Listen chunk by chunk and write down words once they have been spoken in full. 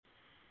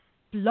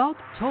Blog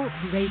Talk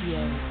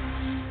Radio.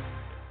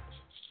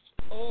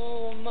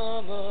 Oh,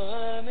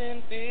 Mama, I'm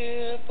in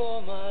fear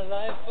for my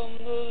life from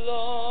the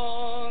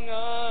long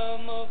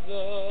arm of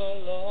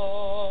the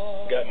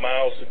law. Got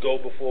miles to go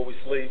before we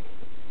sleep.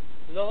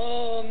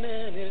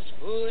 Lawman is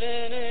putting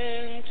an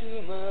end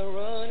to my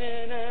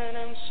running, and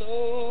I'm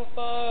so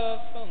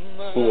far from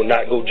my We will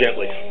not go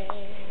gently.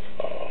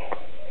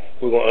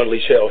 We're going to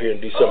unleash hell here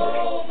in December.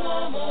 Oh,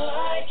 Mama,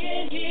 I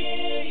can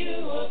hear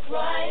you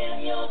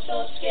crying. You're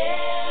so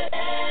scared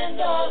and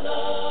all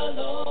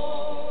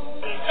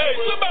alone. Hey,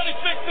 somebody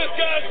fix this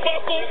guy's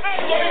buckle so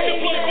he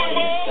can play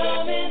football.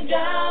 Coming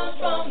down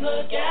from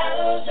the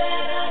gallows,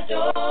 and I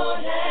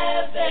don't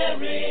have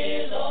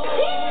very long.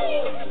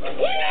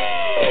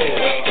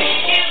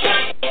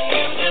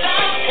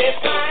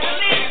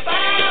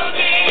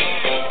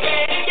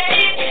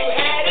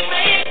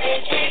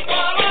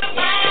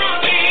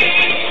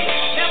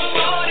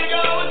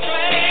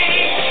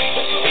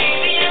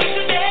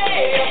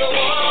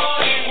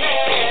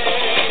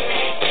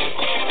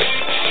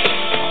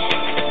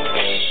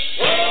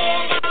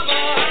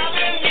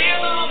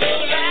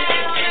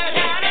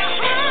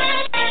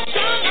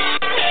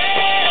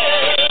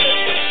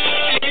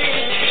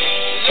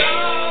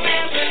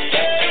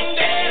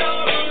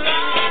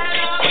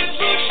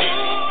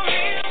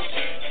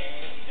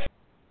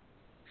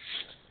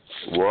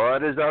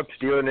 What is up,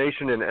 Steeler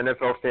Nation and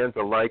NFL fans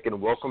alike,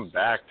 and welcome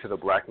back to the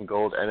Black and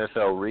Gold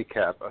NFL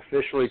Recap,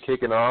 officially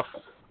kicking off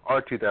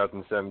our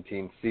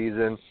 2017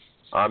 season.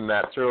 I'm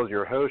Matt Searles,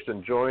 your host,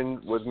 and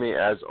joined with me,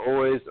 as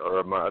always,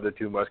 are my other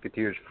two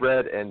Musketeers,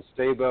 Fred and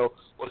Sabo.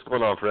 What's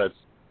going on, Fred?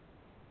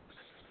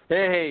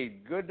 Hey,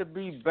 good to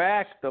be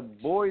back. The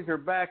boys are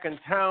back in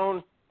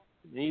town,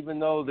 even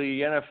though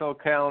the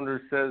NFL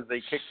calendar says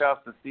they kicked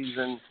off the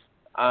season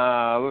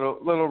a little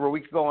over a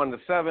week ago on the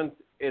 7th.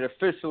 It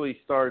officially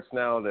starts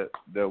now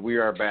that we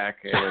are back,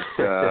 and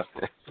it's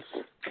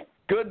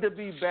good to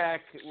be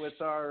back with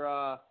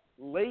our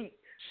lately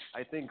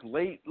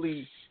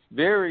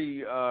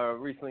very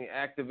recently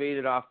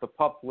activated off the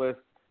PUP list,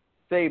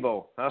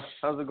 Sabo.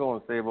 How's it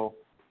going, Sabo?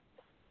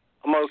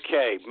 I'm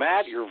okay.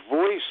 Matt, your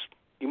voice,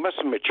 you must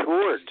have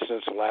matured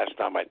since the last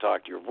time I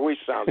talked. Your voice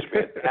sounds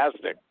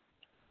fantastic.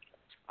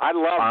 I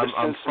love the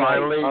I'm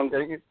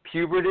finally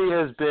puberty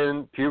has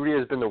been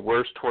the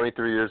worst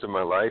 23 years of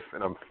my life,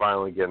 and I'm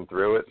finally getting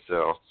through it.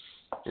 So,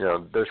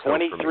 there's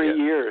 23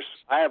 years.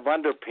 I have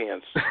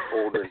underpants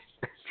older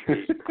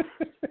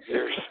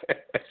years.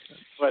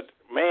 But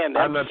man,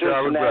 I'm not sure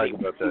I would brag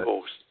about that.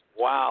 Eagles,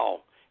 wow,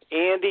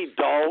 Andy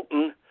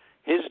Dalton,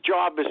 his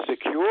job is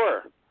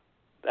secure.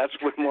 That's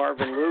what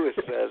Marvin Lewis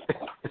says.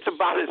 It's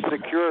about as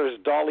secure as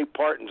Dolly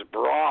Parton's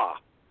bra.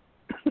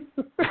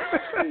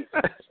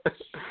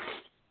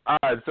 All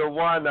right, so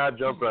why not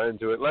jump right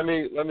into it? Let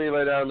me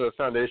lay down the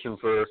foundation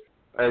for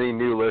any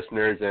new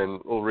listeners, and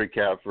we'll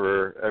recap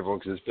for everyone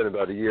because it's been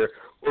about a year.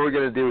 What we're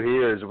going to do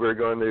here is we're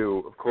going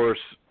to, of course,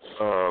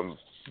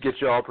 get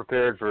you all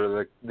prepared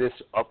for this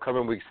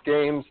upcoming week's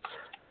games,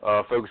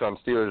 focus on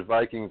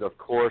Steelers-Vikings, of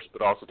course,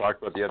 but also talk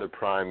about the other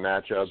prime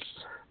matchups,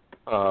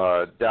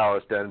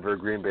 Dallas, Denver,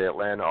 Green Bay,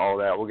 Atlanta, all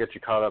that. We'll get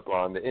you caught up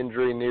on the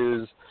injury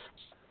news,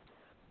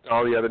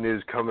 all the other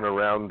news coming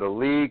around the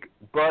league.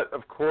 But,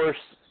 of course,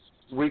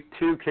 Week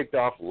 2 kicked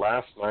off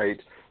last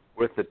night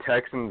with the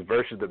Texans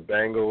versus the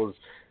Bengals.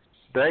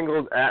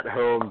 Bengals at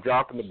home,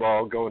 dropping the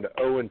ball, going to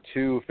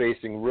 0-2,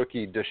 facing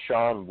rookie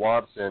Deshaun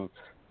Watson.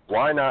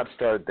 Why not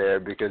start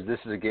there? Because this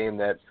is a game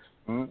that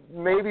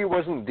maybe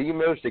wasn't the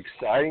most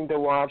exciting to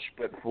watch,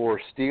 but for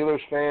Steelers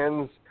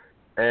fans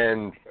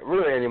and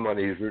really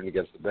anybody who's rooting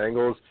against the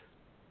Bengals,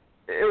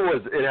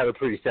 it had a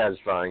pretty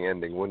satisfying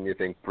ending, wouldn't you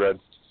think, Fred?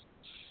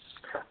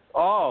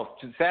 Oh,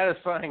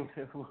 satisfying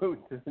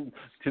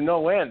to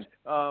no end.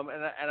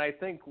 And I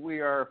think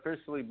we are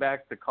officially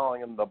back to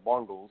calling them the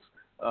Bungles.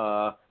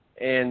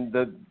 And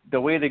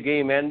the way the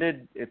game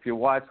ended, if you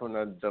watch when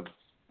the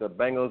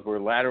Bengals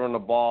were lateraling the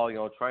ball,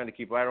 trying to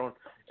keep lateraling,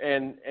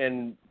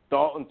 and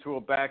Dalton threw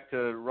it back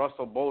to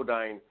Russell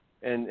Bodine,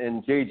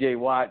 and J.J.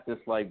 Watt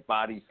just like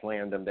body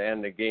slammed him to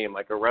end the game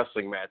like a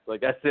wrestling match.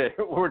 Like, that's it.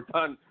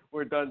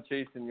 We're done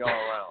chasing y'all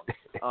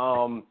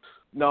around.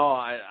 No,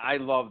 I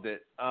loved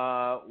it.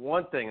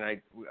 One thing,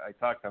 I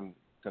talked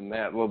to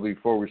Matt a little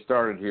before we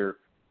started here.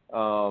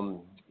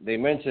 They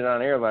mentioned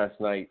on air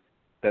last night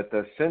that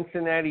the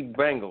Cincinnati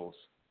Bengals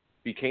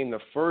became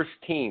the first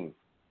team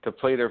to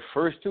play their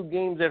first two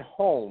games at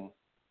home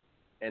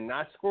and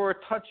not score a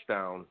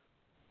touchdown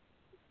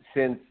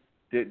since,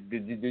 did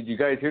you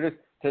guys hear this?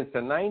 Since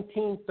the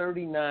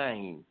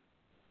 1939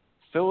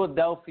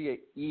 Philadelphia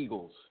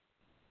Eagles.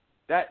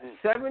 That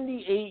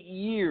 78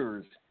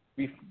 years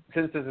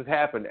since this has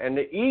happened. And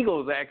the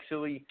Eagles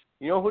actually,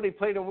 you know who they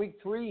played in Week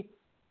 3?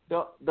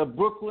 The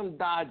Brooklyn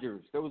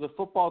Dodgers. There was a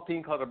football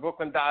team called the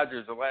Brooklyn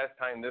Dodgers the last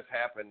time this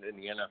happened in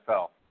the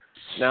NFL.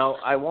 Now,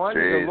 I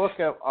wanted to look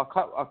at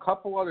a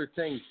couple other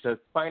things to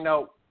find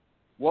out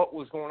what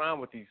was going on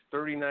with these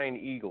 39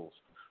 Eagles.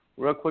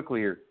 Real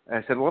quickly here.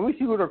 I said, well, let me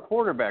see who their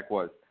quarterback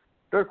was.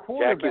 Their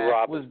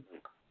quarterback was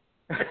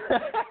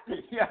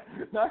Yeah,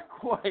 not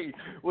quite.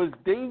 Was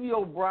Davey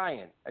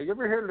O'Brien. Have you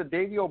ever heard of the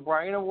Davey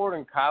O'Brien Award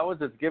in college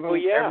that's given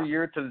every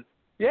year to?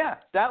 Yeah,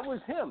 that was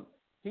him.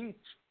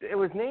 It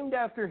was named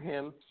after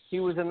him. He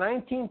was a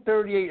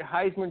 1938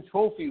 Heisman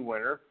Trophy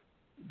winner.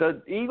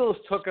 The Eagles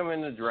took him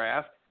in the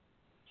draft.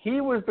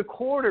 He was the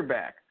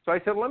quarterback. So I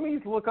said, let me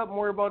look up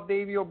more about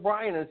Davey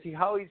O'Brien and see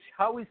how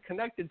he's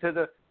connected to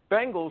the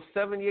Bengals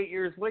 78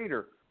 years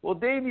later. Well,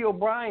 Davey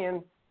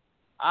O'Brien,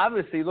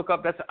 obviously, look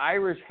up, that's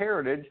Irish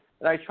heritage.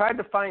 And I tried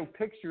to find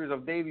pictures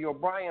of Davey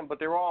O'Brien, but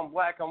they're all in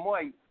black and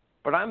white.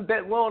 But I'm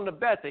willing to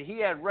bet that he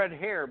had red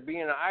hair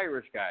being an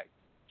Irish guy,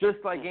 just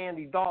like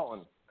Andy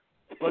Dalton.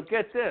 But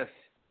get this.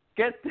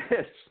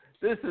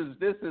 This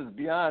is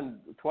beyond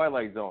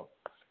Twilight Zone.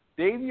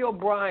 Davey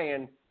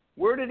O'Brien,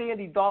 where did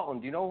Andy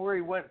Dalton? Do you know where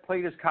he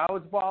played his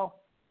college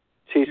ball?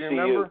 TCU. Do you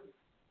remember?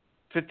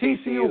 To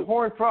TCU,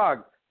 Horned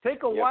Frog.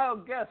 Take a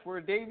wild guess where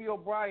Davey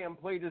O'Brien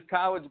played his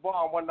college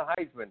ball and won the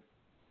Heisman.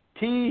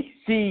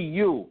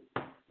 TCU.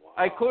 Wow.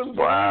 I couldn't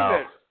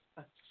believe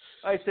it.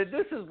 I said,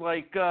 this is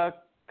like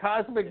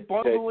cosmic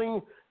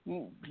bungling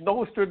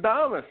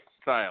Nostradamus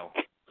style.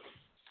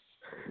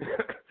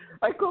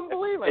 I couldn't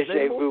believe it.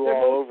 Deja vu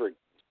all over.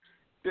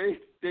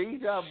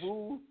 Deja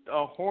vu,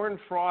 Horned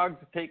Frogs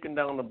taking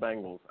down the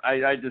Bengals.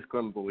 I just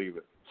couldn't believe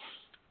it.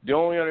 The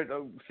only other,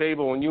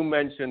 Sable, when you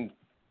mentioned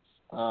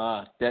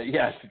that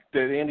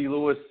Andy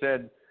Lewis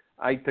said,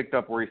 I picked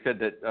up where he said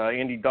that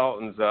Andy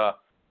Dalton's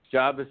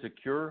job is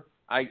secure.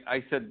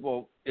 I said,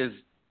 well, is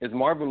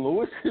Marvin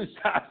Lewis's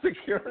job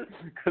secure?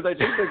 Because I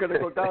think they're going to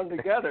go down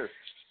together.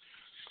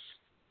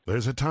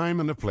 There's a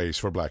time and a place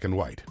for black and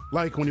white,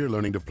 like when you're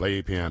learning to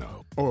play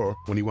piano, or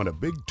when you want a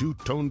big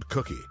two-toned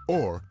cookie,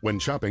 or when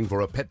shopping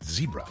for a pet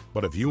zebra.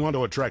 But if you want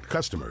to attract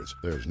customers,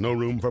 there's no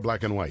room for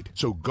black and white.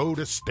 So go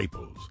to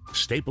Staples.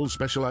 Staples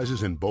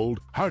specializes in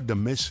bold,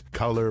 hard-to-miss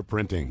color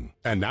printing.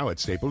 And now at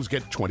Staples,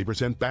 get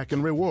 20% back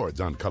in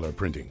rewards on color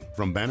printing,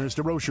 from banners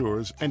to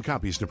brochures and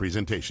copies to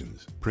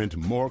presentations. Print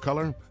more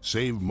color,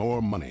 save more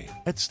money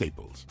at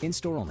Staples.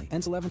 In-store only.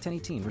 Ends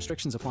 11/10/18.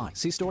 Restrictions apply.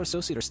 See store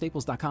associate or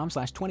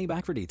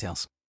staples.com/20back for details.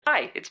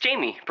 Hi, it's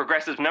Jamie,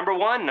 Progressive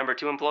 #1,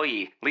 #2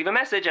 employee. Leave a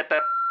message at the...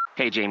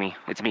 Hey, Jamie,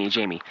 it's me,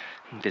 Jamie.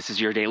 This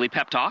is your daily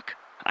pep talk.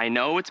 I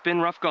know it's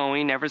been rough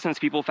going ever since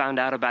people found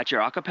out about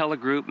your a cappella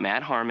group,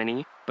 Mad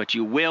Harmony, but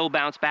you will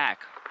bounce back.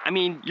 I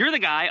mean, you're the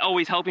guy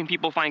always helping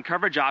people find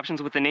coverage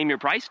options with the Name Your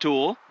Price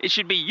tool. It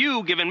should be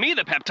you giving me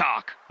the pep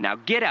talk. Now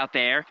get out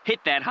there, hit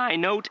that high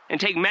note, and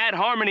take Mad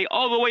Harmony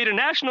all the way to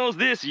nationals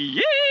this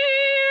year!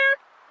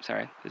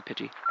 Sorry, it's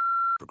pitchy.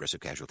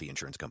 Progressive Casualty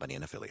Insurance Company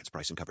and Affiliates.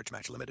 Price and coverage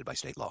match limited by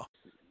state law.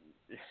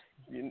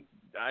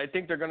 I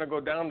think they're going to go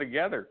down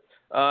together.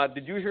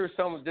 Did you hear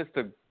some, just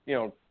to,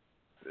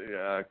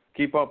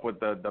 keep up with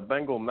the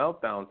Bengal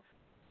meltdown,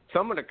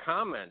 some of the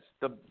comments,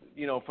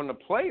 from the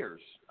players?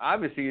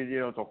 Obviously,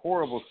 it's a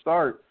horrible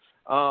start.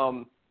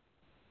 An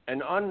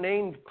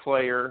unnamed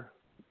player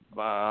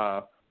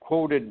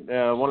quoted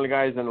one of the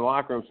guys in the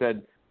locker room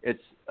said,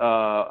 it's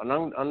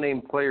an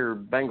unnamed player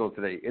Bengal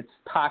today. It's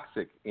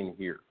toxic in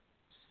here.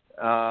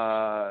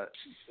 Is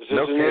his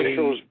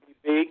initials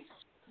V?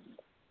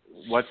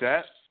 What's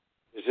that?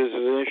 Is his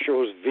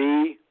initials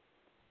V?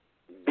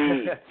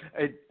 B?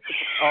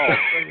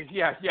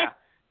 Yeah.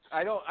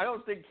 I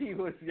don't think he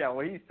was. Yeah,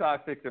 well, he's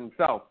toxic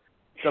himself.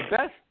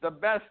 The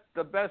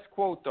best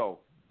quote though.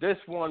 This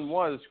one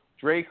was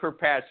Dre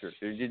Kirkpatrick.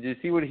 Did you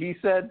see what he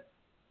said?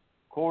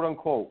 "Quote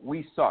unquote,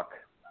 we suck."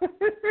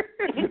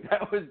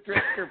 That was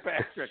Dre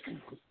Kirkpatrick.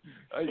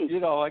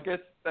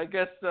 I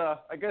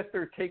guess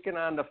they're taking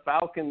on the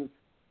Falcons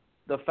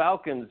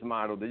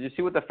model. Did you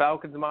see what the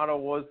Falcons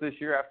model was this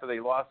year after they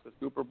lost the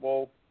Super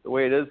Bowl the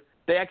way it is?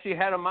 They actually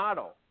had a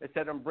motto. It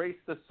said "Embrace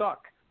the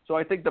suck." So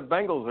I think the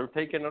Bengals are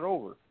taking it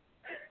over.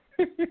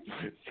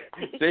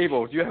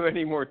 Sable, do you have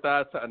any more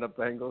thoughts on the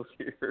Bengals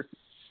here?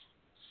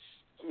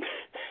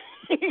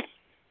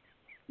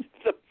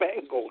 The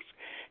Bengals.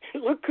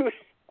 Look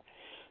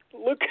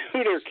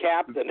who their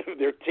captain of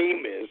their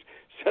team is.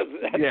 So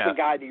that's the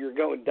guy that you're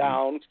going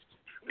down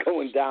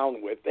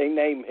with. They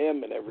name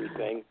him and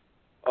everything.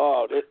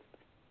 Oh,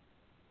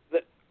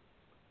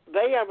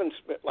 they haven't,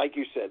 like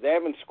you said, they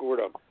haven't scored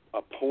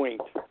a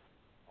point.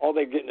 All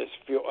they're getting is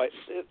feel.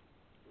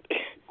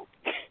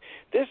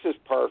 This is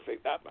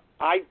perfect.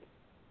 I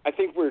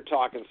think we were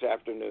talking this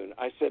afternoon.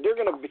 I said they're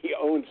going to be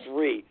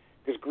 0-3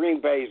 because Green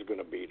Bay is going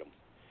to beat them.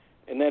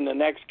 And then the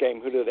next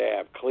game, who do they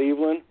have?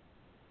 Cleveland?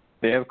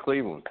 They have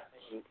Cleveland.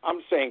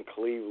 I'm saying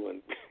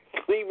Cleveland.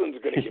 Cleveland's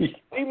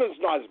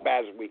not as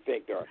bad as we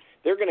think they are.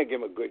 They're going to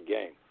give them a good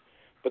game.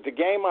 But the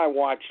game I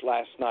watched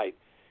last night,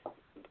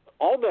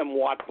 all them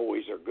Watt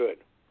boys are good.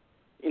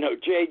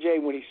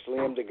 JJ, when he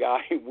slammed the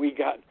guy, we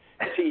got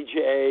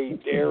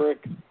TJ,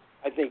 Derek.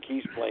 I think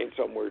he's playing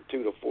somewhere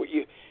 2 to 4.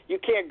 You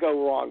can't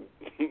go wrong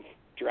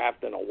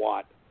drafting a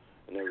Watt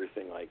and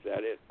everything like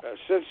that.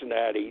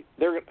 Cincinnati,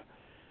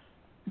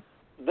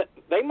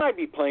 they might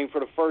be playing for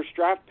the first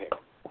draft pick.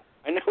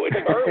 I know it's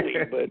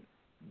early, but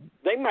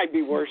they might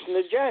be worse than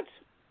the Jets.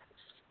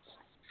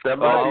 That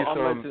might be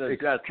some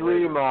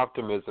extreme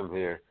optimism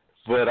here.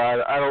 But I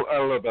don't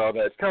know about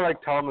that. It's kind of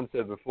like Tomlin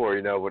said before,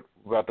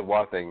 about the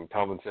Watt thing.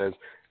 Tomlin says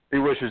he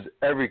wishes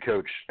every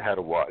coach had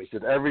a Watt. He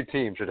said every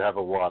team should have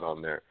a Watt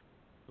on there.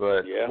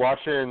 But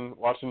watching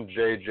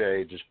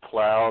JJ just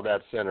plow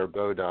that center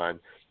Bodine,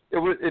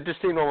 it just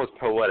seemed almost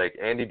poetic.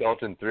 Andy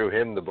Dalton threw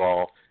him the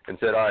ball and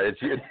said, "All right,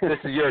 this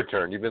is your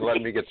turn. You've been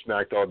letting me get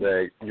smacked all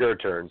day. Your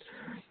turn."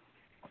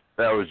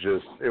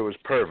 It was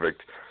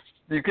perfect.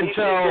 You can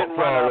tell from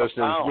our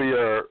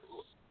listeners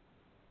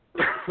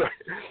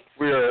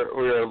we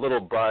are a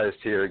little biased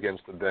here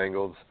against the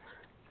Bengals,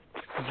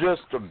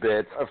 just a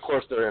bit. Of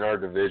course, they're in our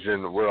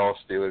division. We're all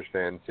Steelers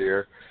fans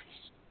here.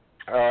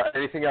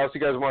 Anything else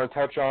you guys want to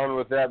touch on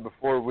with that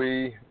before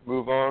we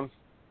move on?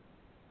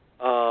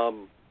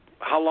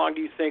 How long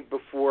do you think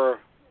before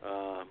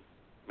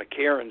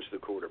McCarron's the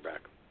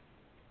quarterback?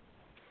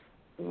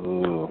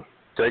 Ooh.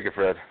 Take it,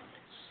 Fred.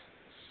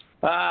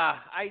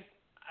 I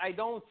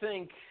don't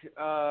think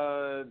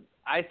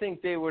I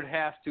think they would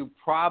have to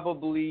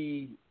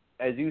probably,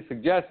 as you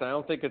suggest, I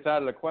don't think it's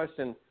out of the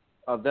question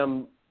of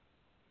them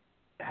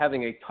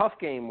having a tough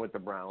game with the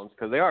Browns,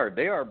 because they are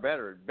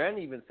better. Ben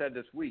even said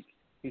this week,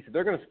 he said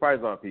they're going to surprise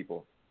a lot of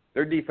people.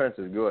 Their defense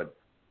is good.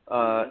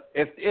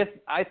 If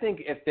I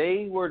think if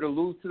they were to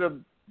lose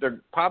they'd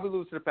probably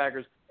lose to the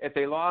Packers. If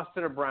they lost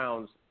to the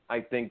Browns,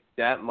 I think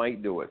that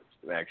might do it.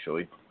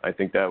 Actually, I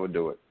think that would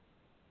do it.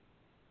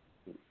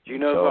 Do you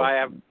know who I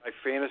have my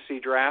fantasy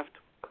draft?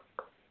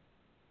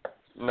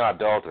 Not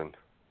Dalton.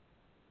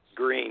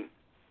 Green.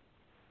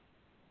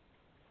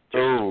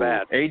 Just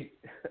bad.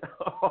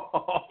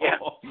 Yeah,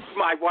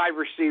 my wide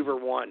receiver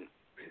one.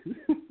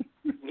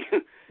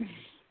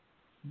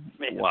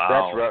 Wow,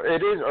 that's rough.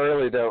 It is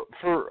early though.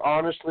 For all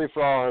honesty, I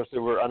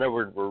know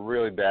we're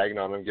really bagging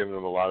on them, giving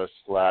them a lot of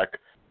slack,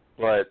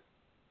 but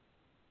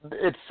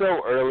it's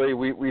so early.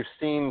 We've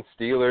seen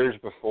Steelers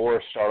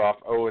before start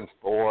off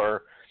 0-4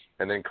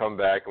 and then come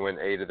back and win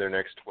 8 of their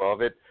next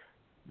 12.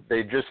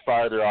 They just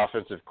fired their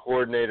offensive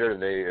coordinator,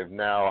 and they have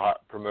now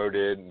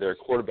promoted their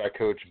quarterback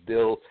coach,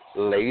 Bill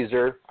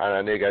Lazor.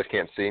 I know you guys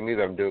can't see me,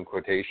 but I'm doing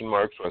quotation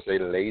marks when I say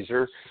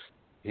Lazor.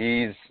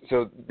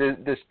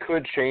 This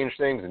could change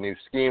things, a new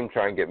scheme,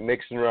 try and get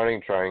Mixon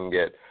running, try and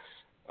get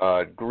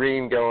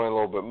Green going a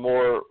little bit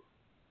more.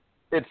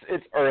 It's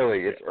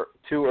early. It's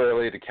too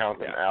early to count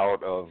them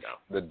out of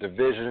the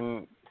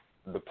division,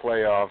 the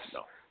playoffs.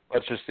 No.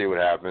 Let's just see what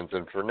happens.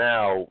 And for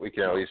now, we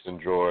can at least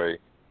enjoy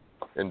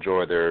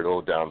their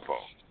little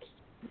downfall.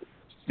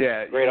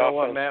 Yeah, you know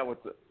what, Matt,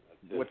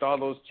 with all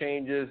those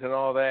changes and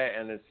all that,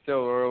 and it's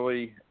still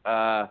early,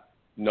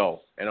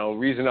 no. And the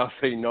reason I'll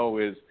say no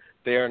is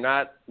they are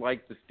not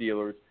like the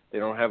Steelers. They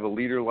don't have a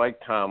leader like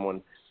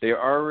Tomlin.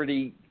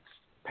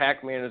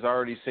 Pac-Man is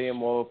already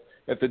saying, well,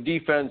 if the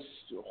defense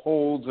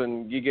holds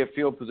and you get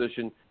field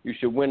position, you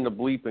should win the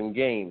bleeping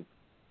game.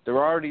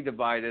 They're already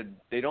divided.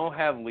 They don't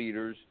have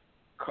leaders.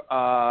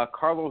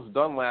 Carlos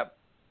Dunlap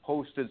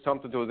posted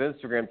something to his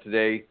Instagram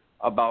today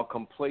about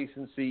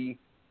complacency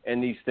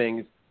and these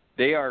things.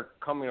 They are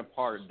coming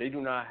apart. They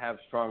do not have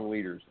strong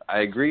leaders. I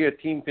agree a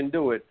team can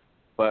do it,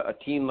 but a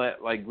team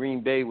like Green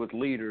Bay with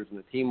leaders and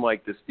a team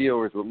like the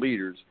Steelers with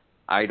leaders,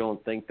 I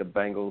don't think the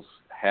Bengals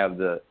have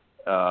the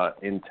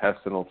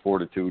intestinal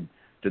fortitude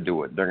to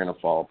do it. They're going to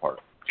fall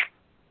apart.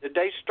 Did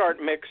they start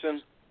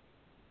Mixon?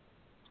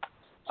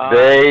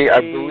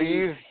 I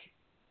believe.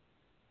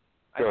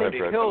 I think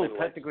Hill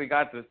technically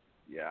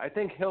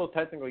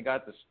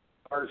got the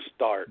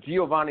start.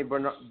 Giovanni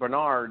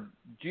Bernard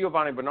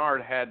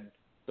had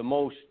the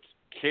most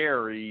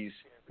carries.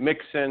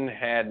 Mixon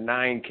had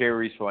 9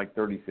 carries for like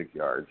 36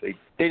 yards. They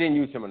didn't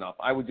use him enough.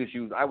 I would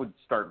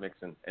start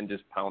Mixon and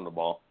just pound the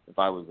ball if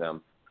I was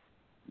them.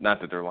 Not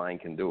that their line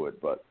can do it,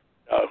 but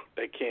no,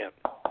 they can't.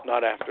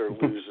 Not after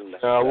losing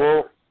that.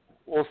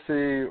 We'll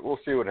see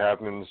what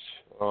happens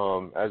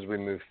as we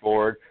move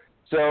forward.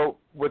 So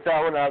with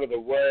that one out of the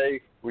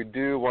way, we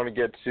do want to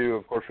get to,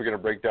 of course, we're going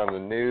to break down the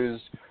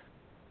news.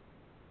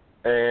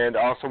 And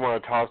I also want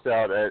to toss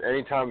out at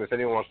any time if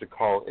anyone wants to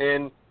call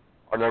in.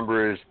 Our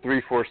number is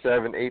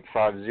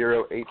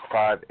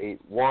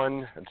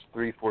 347-850-8581. That's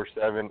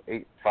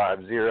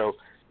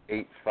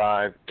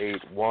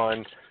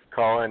 347-850-8581.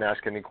 Call in,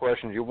 ask any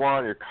questions you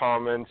want, your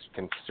comments,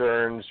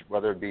 concerns,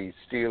 whether it be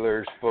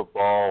Steelers,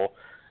 football,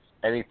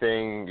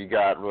 anything you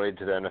got related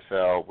to the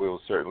NFL. We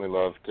will certainly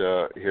love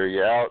to hear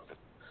you out.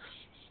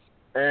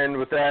 And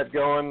with that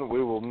going,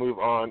 we will move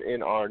on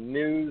in our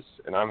news.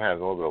 And I'm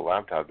having a little bit of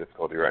laptop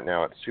difficulty right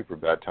now. It's super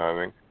bad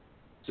timing.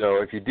 So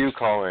if you do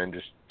call in,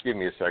 just give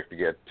me a sec to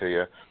get to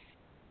you.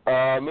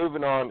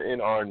 Moving on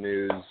in our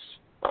news,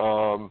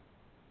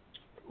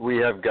 we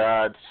have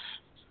got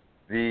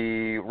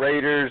the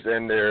Raiders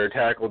and their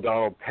tackle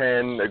Donald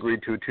Penn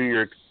agreed to a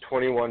 2-year,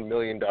 $21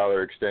 million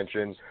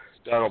extension.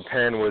 Donald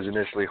Penn was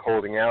initially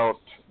holding out.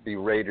 The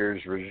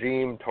Raiders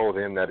regime told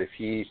him that if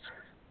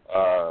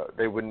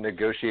they wouldn't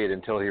negotiate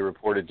until he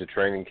reported to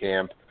training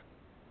camp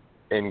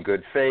in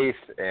good faith,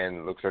 and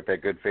it looks like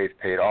that good faith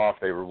paid off.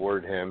 They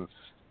rewarded him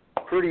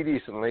pretty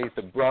decently.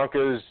 The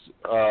Broncos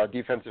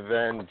defensive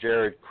end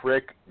Jared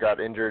Crick got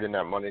injured in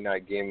that Monday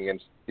night game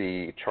against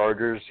the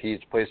Chargers. He's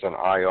placed on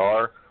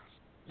IR.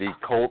 The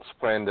Colts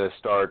plan to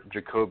start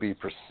Jacoby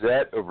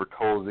Brissett over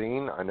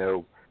Tolzien. I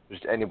know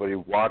just anybody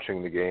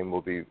watching the game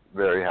will be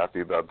very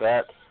happy about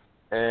that.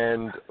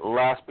 And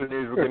last bit of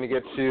news we're going to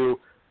get to,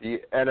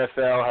 the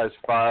NFL has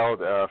filed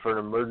for an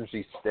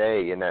emergency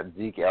stay in that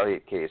Zeke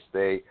Elliott case.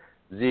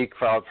 Zeke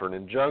filed for an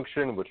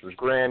injunction, which was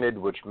granted,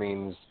 which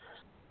means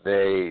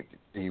he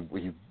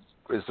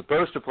is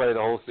supposed to play the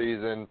whole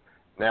season.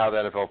 Now the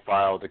NFL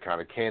filed to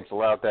kind of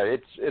cancel out that.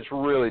 It's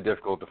really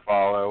difficult to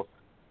follow.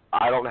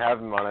 I don't have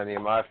him on any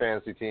of my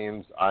fantasy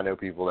teams. I know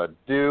people that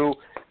do,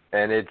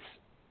 and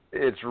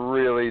it's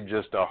really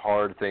just a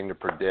hard thing to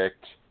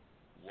predict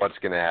what's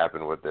going to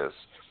happen with this.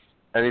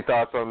 Any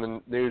thoughts on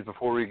the news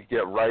before we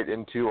get right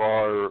into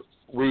our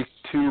Week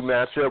 2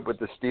 matchup with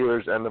the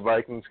Steelers and the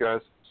Vikings,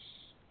 guys?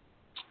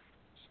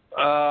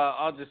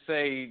 I'll just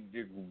say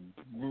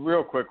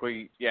real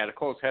quickly, yeah, the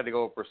Colts had to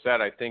go with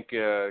Brissett. I think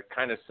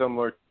kind of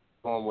similar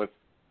to with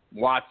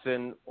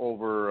Watson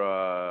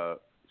over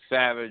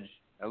Savage.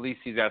 At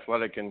least he's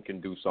athletic and can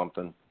do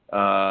something.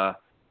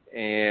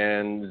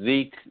 And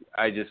Zeke,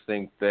 I just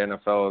think the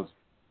NFL is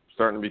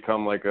starting to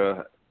become like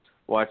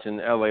watching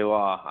L.A.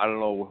 Law. I don't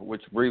know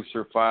which briefs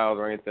are filed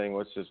or anything.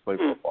 Let's just play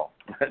football.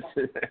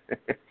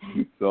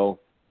 So,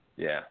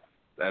 yeah.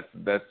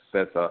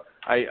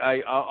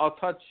 I'll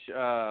touch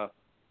because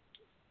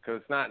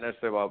it's not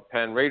necessarily about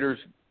Penn. Raiders,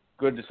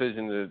 good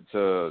decision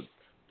to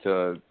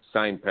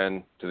sign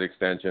Penn to the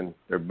extension.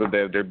 They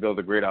built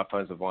a great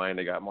offensive line.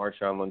 They got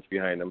Marshawn Lynch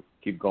behind them.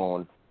 Keep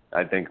going.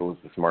 I think it was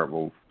a smart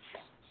move.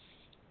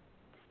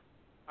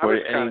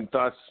 Any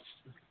thoughts?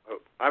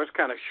 I was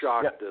kind of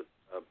shocked that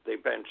they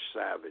benched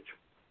Savage.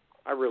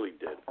 I really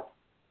did.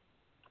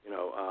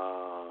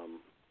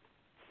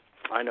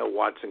 I know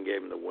Watson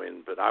gave him the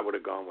win, but I would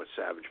have gone with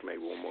Savage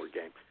maybe one more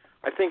game.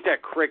 I think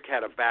that Crick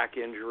had a back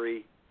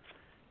injury,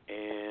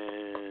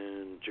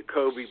 and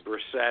Jacoby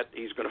Brissett,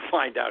 he's going to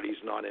find out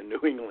he's not in New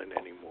England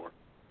anymore.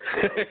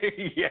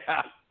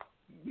 Yeah.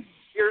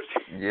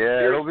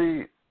 It'll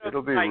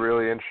be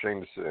really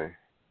interesting to see.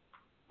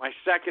 My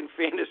second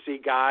fantasy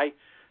guy.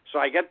 So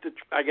I get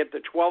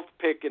the 12th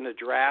pick in the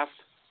draft.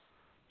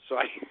 So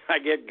I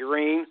get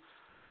Green.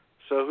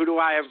 So who do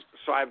I have?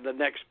 So I have the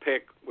next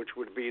pick, which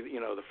would be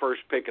the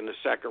first pick in the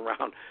second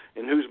round.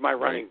 And who's my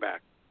running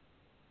back?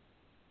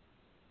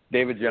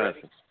 David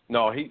Johnson.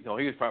 No, he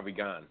was probably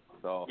gone.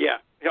 So yeah.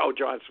 Oh,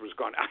 Johnson was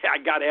gone. I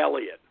got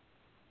Elliott.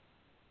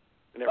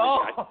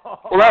 Well,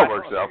 that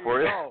works out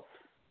for you.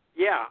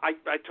 Yeah,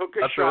 I took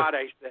a shot.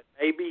 I said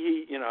maybe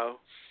he,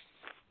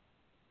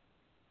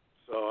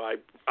 So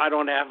I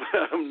don't have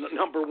a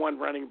number one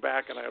running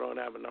back, and I don't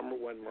have a number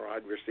one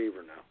wide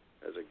receiver now,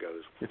 as it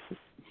goes.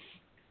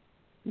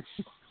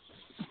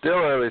 Still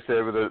early,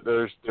 but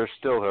there's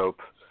still hope.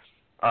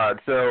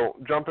 So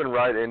jumping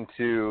right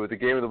into the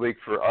game of the week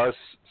for us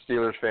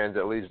Steelers fans,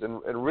 at least,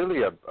 and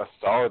really a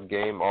solid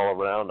game all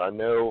around. I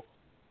know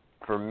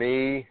for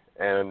me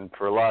and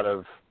for a lot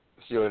of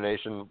Steeler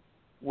Nation,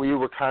 we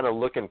were kind of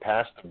looking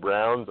past the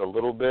Browns a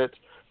little bit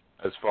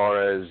as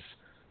far as,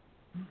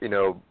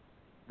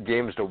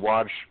 games to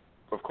watch.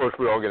 Of course,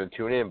 we're all going to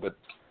tune in, but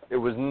it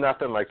was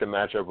nothing like the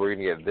matchup we're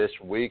going to get this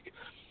week.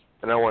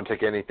 And I don't want to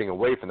take anything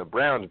away from the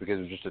Browns because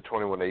it was just a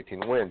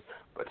 21-18 win.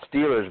 But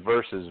Steelers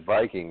versus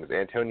Vikings,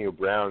 Antonio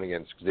Brown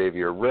against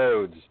Xavier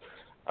Rhodes,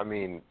 I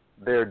mean,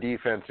 their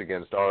defense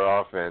against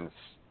our offense,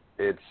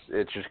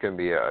 it's just going to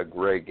be a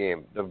great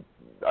game.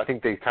 I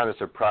think they kind of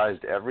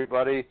surprised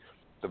everybody,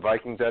 the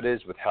Vikings that is,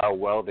 with how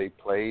well they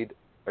played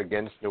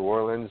against New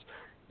Orleans.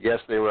 Yes,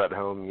 they were at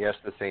home. Yes,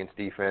 the Saints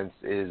defense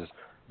is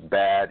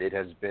bad. It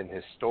has been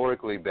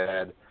historically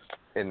bad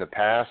in the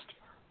past,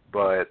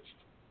 but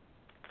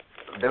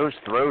those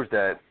throws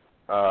that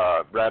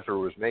Bradford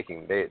was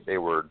making, they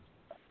were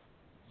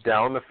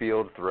down the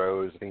field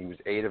throws. I think he was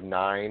 8 of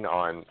 9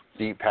 on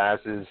deep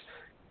passes.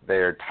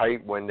 They're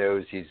tight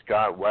windows. He's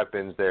got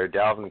weapons there.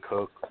 Dalvin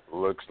Cook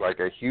looks like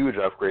a huge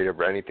upgrade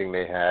over anything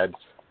they had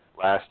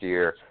last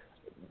year.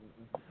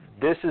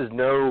 This is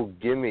no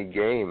gimme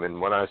game,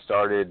 and when I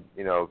started,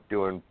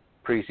 doing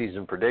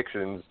preseason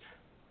predictions,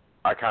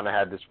 I kind of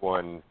had this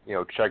one,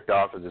 checked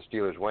off as a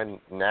Steelers win.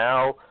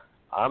 Now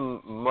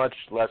I'm much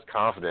less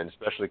confident,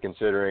 especially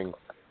considering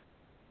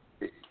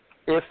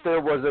if there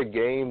was a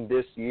game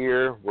this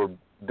year where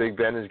Big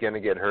Ben is going to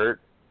get hurt,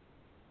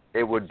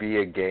 it would be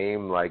a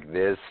game like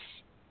this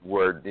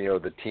where,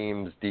 the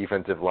team's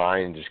defensive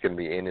line is just going to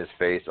be in his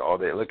face all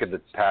day. Look at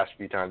the past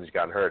few times he's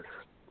gotten hurt.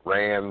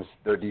 Rams,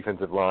 their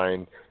defensive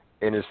line,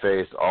 in his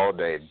face all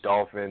day.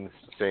 Dolphins,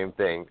 same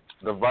thing.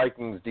 The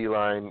Vikings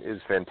D-line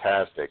is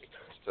fantastic,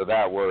 so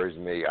that worries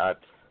me.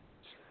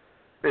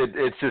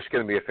 It's just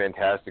going to be a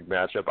fantastic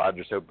matchup. I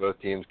just hope both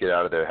teams get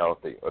out of there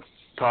healthy. Let's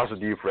toss it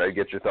to you, Fred.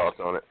 Get your thoughts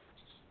on it.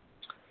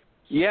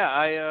 Yeah,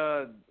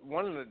 I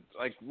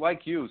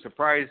like you,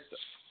 surprised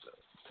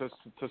to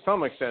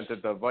some extent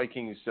that the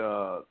Vikings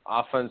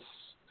offense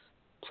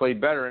played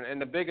better,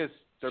 and their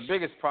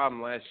biggest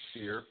problem last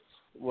year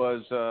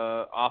was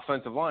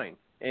offensive line,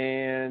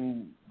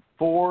 and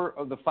 4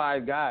 of the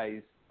 5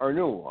 guys are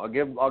new. I'll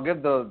give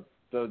the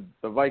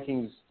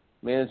Vikings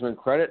management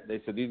credit.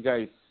 They said these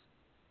guys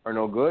are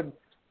no good.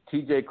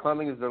 T.J.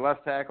 Clemming is their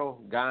left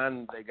tackle.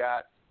 Gone. They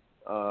got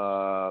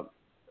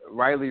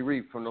Riley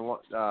Reef from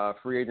the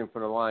free agent for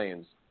the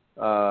Lions.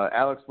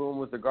 Alex Boone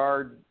was the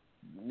guard.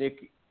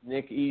 Nick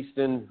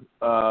Easton,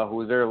 who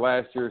was there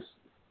last year's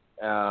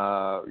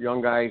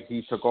young guy,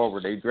 he took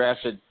over. They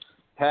drafted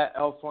Pat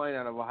Elflein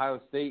out of Ohio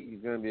State.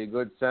 He's going to be a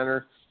good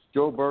center.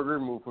 Joe Berger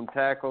moved from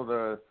tackle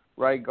to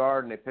right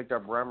guard, and they picked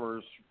up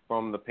Remmers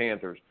from the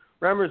Panthers.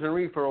 Remmers and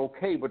Reef are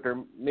okay, but they're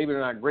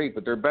not great,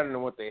 but they're better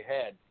than what they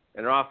had.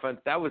 And their offense,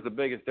 that was the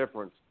biggest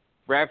difference.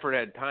 Bradford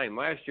had time.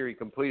 Last year he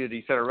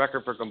set a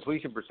record for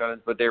completion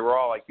percentage, but they were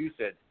all, like you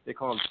said, they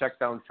call him check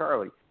down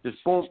Charlie.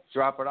 Just boom,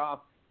 drop it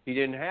off. He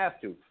didn't have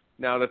to.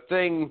 Now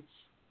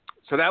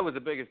so that was the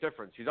biggest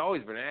difference. He's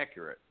always been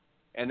accurate.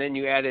 And then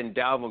you add in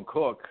Dalvin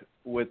Cook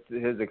with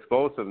his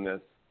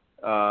explosiveness.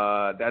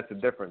 That's the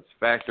difference.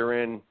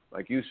 Factor in,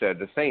 like you said,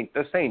 the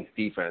Saints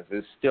defense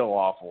is still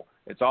awful.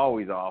 It's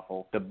always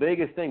awful. The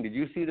biggest thing, did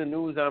you see the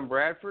news on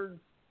Bradford?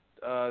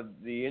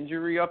 The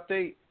injury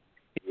update?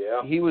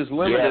 Yeah. He was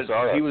limited.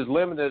 Yeah, he was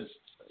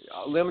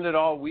limited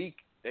all week.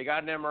 They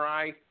got an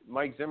MRI.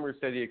 Mike Zimmer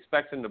said he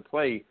expects him to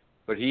play,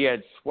 but he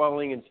had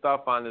swelling and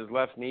stuff on his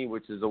left knee,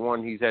 which is the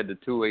one he's had the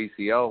 2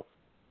 ACL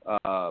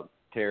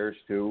tears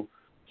to.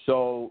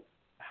 So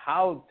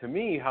how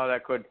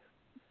that could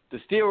 – the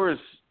Steelers,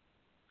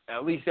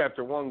 at least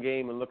after one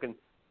game and looking,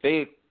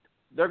 they're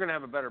going to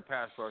have a better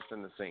pass rush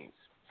than the Saints.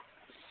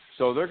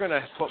 So they're going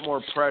to put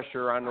more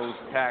pressure on those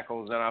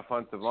tackles and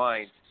offensive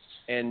line.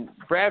 And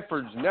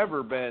Bradford's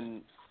never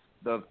been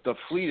the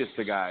fleetest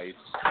of guys.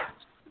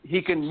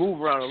 He can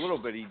move around a little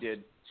bit, he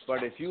did.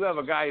 But if you have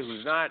a guy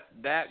who's not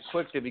that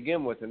quick to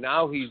begin with, and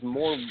now he's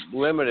more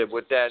limited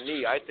with that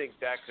knee, I think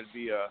that could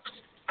be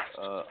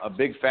a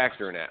big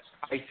factor in that.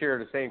 I share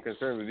the same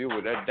concern with you,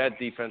 but that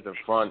defensive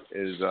front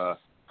is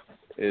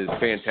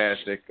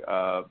fantastic.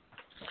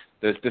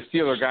 The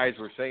Steeler guys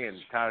were saying,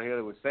 Todd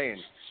Haley was saying,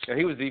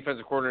 he was the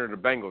defensive coordinator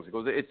of the Bengals. He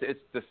goes, it's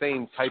the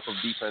same type of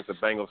defense the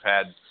Bengals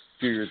had a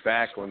few years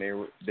back when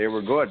they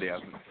were good. They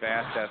have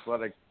fast,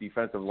 athletic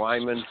defensive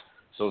linemen.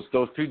 So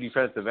those 2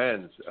 defensive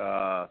ends,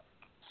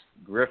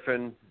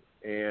 Griffin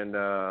and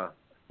I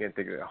can't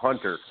think of it,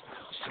 Hunter,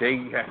 they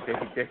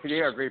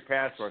are great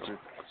pass rushers,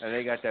 and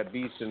they got that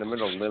beast in the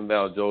middle,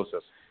 Linval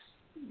Joseph.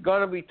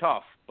 Gonna be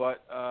tough,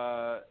 but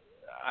I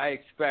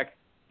expect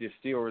the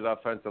Steelers'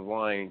 offensive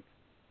line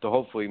to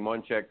hopefully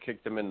Munchak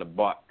kick them in the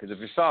butt. Because if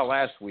you saw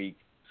last week,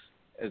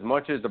 as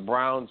much as the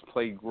Browns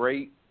played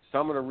great,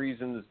 some of the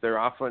reasons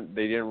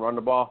they didn't run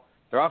the ball,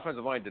 their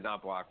offensive line did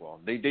not block well.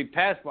 They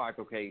pass blocked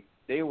okay.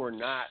 They were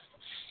not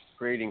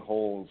creating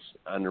holes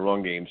on the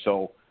run game.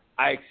 So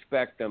I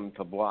expect them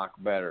to block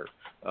better.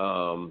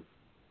 Going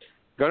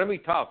to be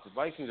tough. The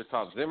Vikings are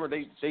tough. Zimmer,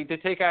 they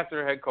take after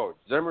their head coach.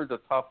 Zimmer's a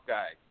tough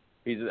guy.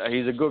 He's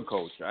a good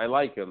coach. I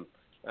like him,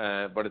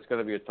 but it's going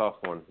to be a tough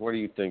one. What do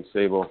you think,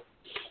 Sabo?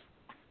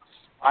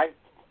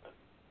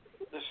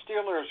 The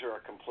Steelers are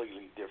a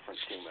completely different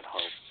team at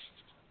home.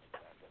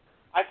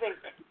 I think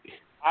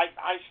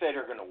I say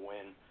they're going to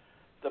win.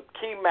 The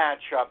key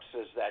matchups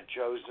is that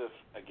Joseph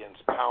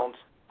against Pounce,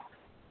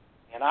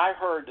 and I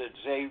heard that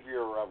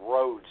Xavier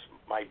Rhodes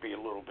might be a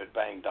little bit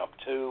banged up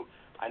too.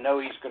 I know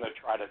he's going to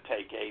try to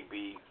take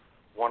AB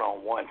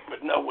one-on-one,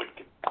 but no one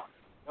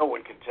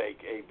can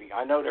take AB.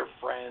 I know they're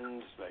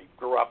friends. They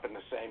grew up in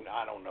the same.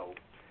 I don't know.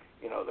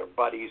 They're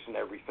buddies and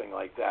everything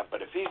like that.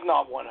 But if he's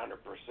not 100%,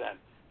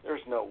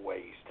 there's no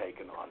way he's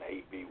taking on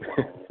AB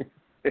one-on-one.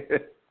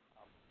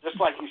 Just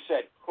like you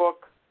said,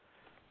 Cook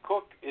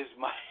is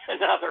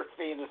another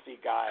fantasy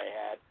guy I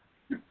had.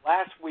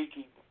 Last week,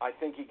 I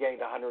think he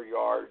gained 100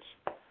 yards.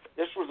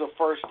 This was the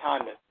first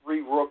time that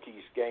 3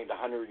 rookies gained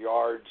 100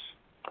 yards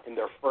in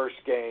their first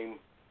game,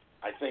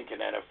 I think, in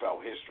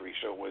NFL history.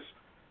 So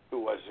who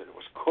was it? It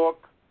was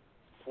Cook,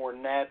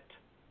 Fournette,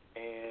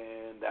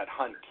 and that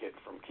Hunt kid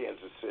from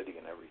Kansas City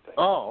and everything.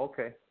 Oh,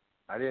 okay.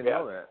 I didn't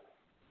know that.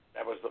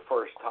 That was the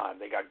first time.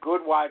 They got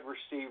good wide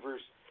receivers.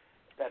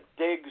 That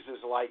Diggs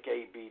is like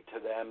AB to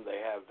them.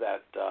 They have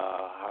that,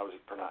 how is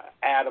it pronounced?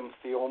 Adam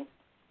Thielen.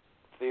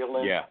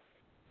 Yeah.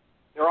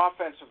 Their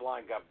offensive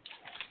line got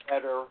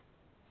better.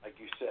 Like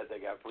you said, they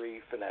got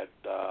Reef and that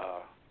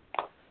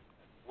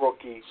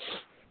rookie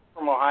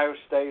from Ohio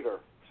State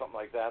or something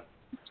like that.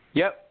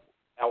 Yep.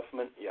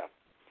 Elfman, yeah.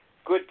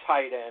 Good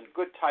tight end.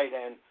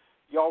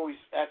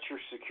 That's your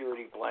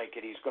security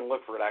blanket. He's going to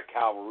look for that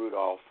Cal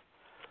Rudolph.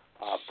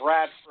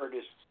 Bradford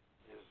is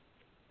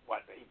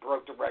what? He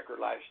broke the record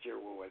last year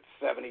with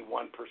 71%,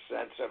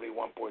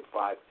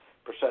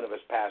 71.5% of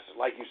his passes.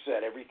 Like you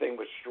said, everything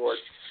was short,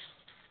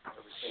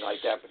 everything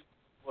like that, but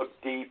look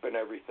deep and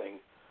everything.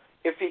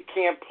 If he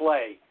can't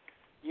play,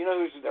 you know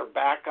who's their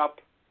backup?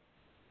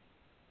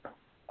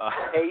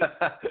 Tate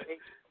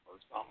or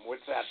something.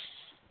 What's that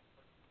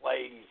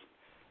play? He's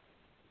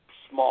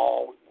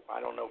small. I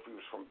don't know if he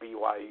was from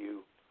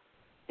BYU.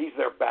 He's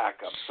their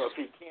backup. So if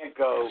he can't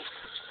go.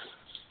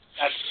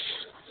 That's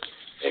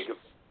big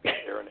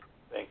there and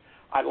everything.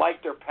 I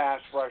like their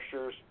pass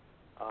rushers.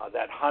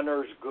 That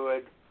Hunter's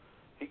good.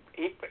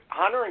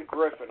 Hunter and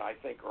Griffin, I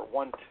think, are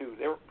 1-2.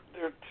 They're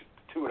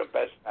two of the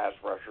best pass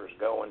rushers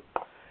going.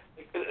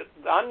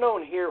 The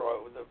unknown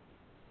hero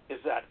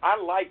is that I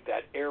like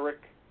that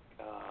Eric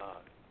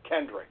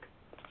Kendrick,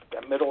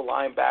 that middle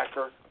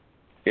linebacker.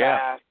 Yeah.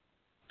 Pass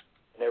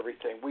and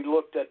everything. We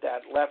looked at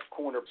that left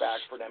cornerback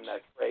for them,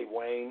 that Trey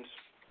Waynes.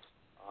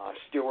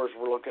 Steelers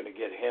were looking to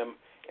get him,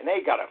 and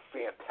they got a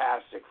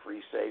fantastic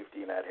free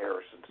safety in that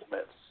Harrison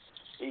Smith.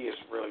 He is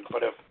really.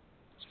 But if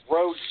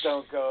Rhodes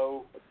don't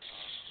go,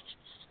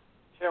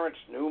 Terrence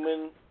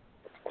Newman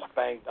is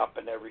banged up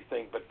and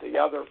everything. But the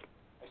other,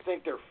 I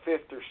think they're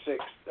 5th or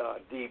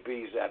 6th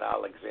DBs at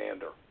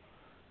Alexander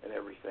and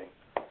everything.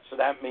 So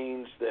that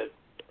means that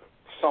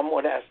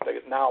someone has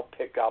to now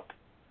pick up.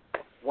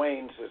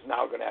 Waynes is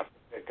now going to have to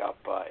pick up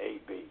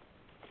AB.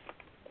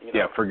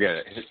 Yeah, forget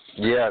it.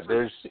 Yeah,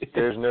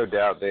 there's no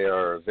doubt they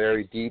are a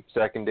very deep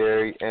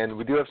secondary, and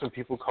we do have some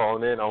people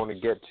calling in I want to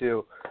get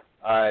to.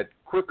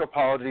 Quick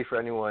apology for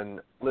anyone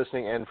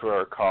listening and for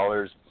our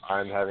callers.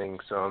 I'm having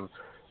some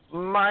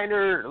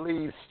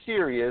minorly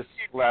serious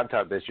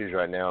laptop issues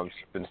right now. I've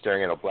been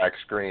staring at a black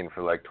screen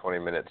for like 20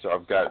 minutes, so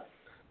I've got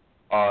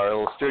our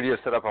little studio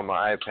set up on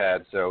my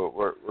iPad, so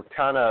we're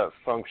kind of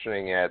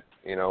functioning at,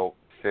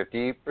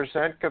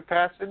 50%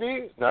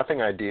 capacity.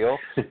 Nothing ideal.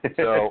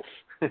 So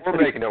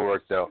we're making it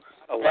work, though.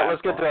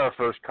 Let's get to our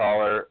first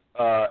caller.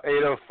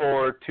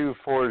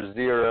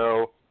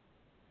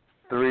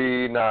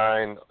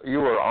 804-240-39.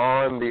 You are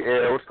on the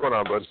air. What's going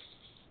on, bud?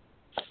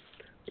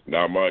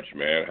 Not much,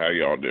 man. How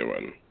y'all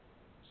doing?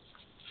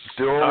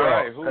 Doing well.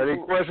 Right. Any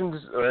questions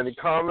or any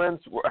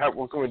comments?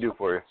 What can we do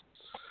for you?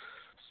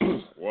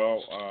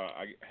 Well,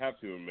 I have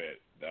to admit,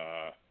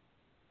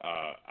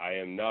 I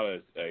am not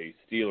a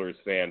Steelers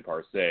fan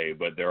per se,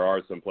 but there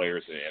are some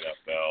players in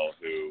the NFL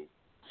who,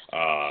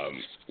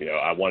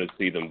 I want to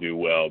see them do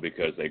well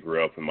because they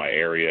grew up in my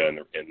area in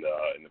the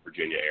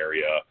Virginia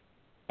area.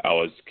 I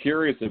was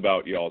curious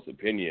about y'all's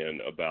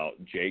opinion about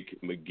Jake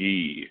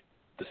McGee,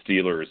 the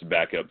Steelers'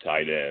 backup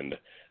tight end.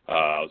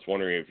 I was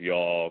wondering if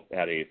y'all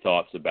had any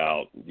thoughts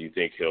about, do you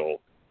think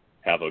he'll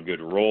have a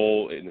good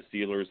role in the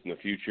Steelers in the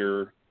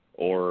future,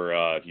 or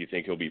if you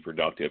think he'll be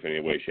productive in any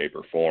way, shape,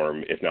 or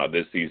form, if not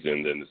this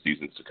season, then the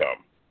seasons to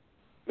come?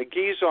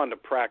 McGee's on the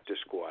practice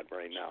squad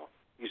right now.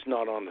 He's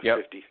not on the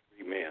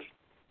 53-man.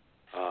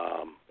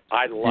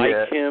 I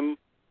like him.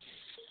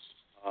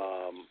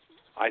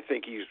 I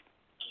think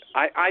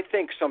I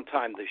think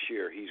sometime this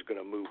year he's going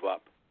to move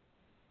up.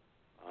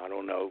 I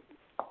don't know.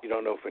 You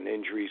don't know if an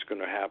injury is going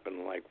to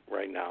happen like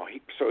right now.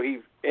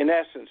 In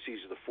essence,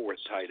 he's the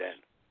 4th tight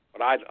end.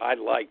 But I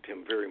liked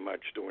him very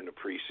much during the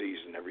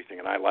preseason and everything,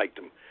 and I liked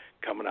him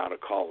coming out of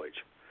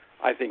college.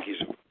 I think he's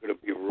going to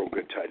be a real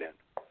good tight end.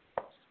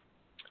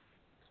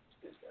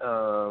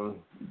 Do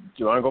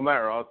you want to go, Matt,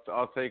 or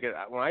I'll take it?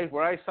 When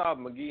I saw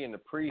McGee in the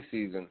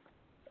preseason,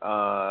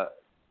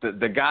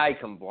 the guy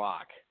can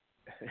block.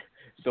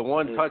 The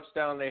one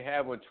touchdown they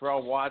had when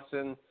Terrell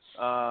Watson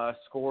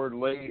scored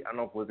late, I don't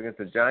know if it was against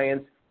the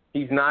Giants,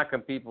 he's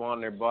knocking people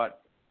on their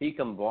butt. He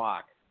can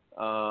block.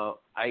 I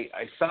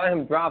saw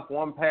him drop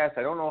one pass.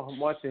 I don't know how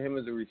much of him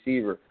as a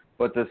receiver,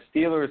 but the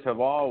Steelers have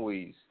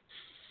always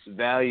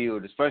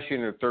valued, especially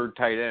in their 3rd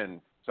tight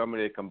end,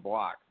 somebody that can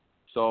block.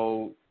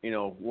 So,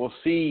 we'll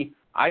see.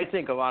 I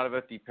think a lot of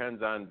it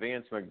depends on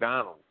Vance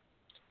McDonald.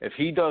 If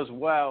he does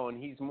well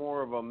and he's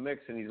more of a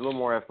mix and he's a little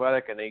more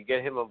athletic and they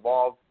get him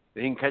involved,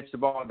 then he can catch the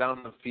ball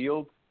down the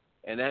field.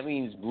 And that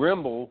means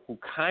Grimble, who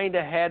kind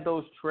of had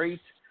those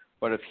traits,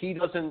 but if he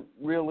doesn't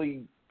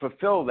really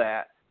fulfill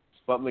that,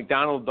 but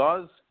McDonald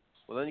does,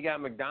 well, then you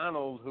got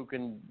McDonald who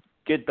can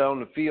get down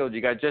the field. You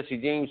got Jesse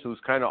James,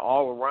 who's kind of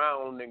all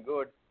around and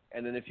good.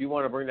 And then if you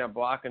want to bring that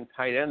blocking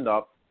tight end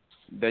up,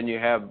 then you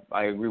have,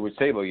 I agree with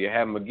Sabo, you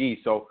have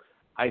McGee. So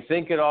I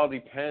think it all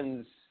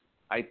depends,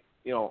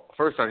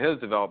 first on his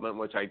development,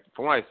 which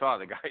from what I saw,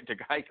 the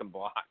guy can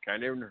block. I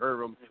never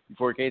heard of him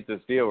before he came to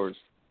the Steelers.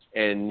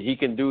 And he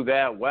can do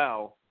that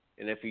well.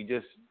 And if he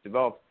just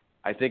develops,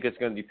 I think it's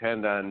going to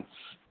depend on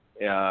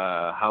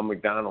how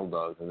McDonald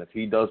does. And if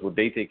he does what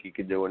they think he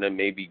could do, and then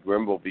maybe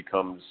Grimble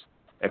becomes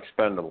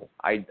expendable.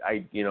 I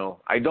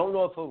don't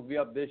know if he'll be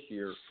up this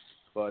year,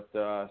 but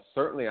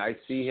certainly I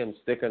see him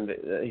sticking.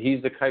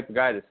 He's the type of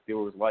guy that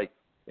Steelers like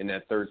in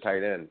that 3rd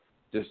tight end.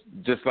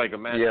 Just like a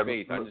Matt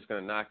Bates, I'm just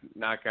going to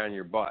knock on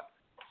your butt.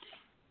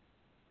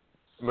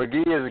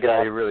 McGee is a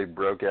guy who really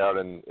broke out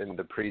in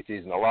the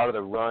preseason. A lot of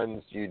the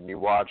runs you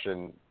watch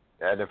in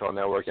NFL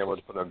Network, and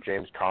let's put up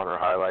James Conner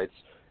highlights.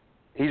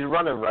 He's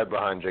running right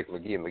behind Jake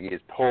McGee. McGee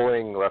is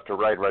pulling left to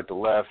right, right to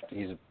left.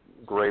 He's a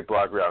great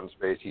blocker out in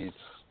space. He's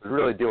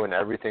really doing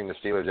everything the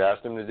Steelers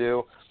asked him to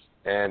do,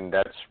 and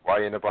that's why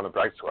he ended up on the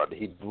practice squad.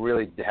 He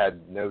really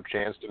had no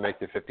chance to make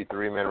the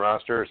 53-man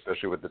roster,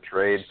 especially with the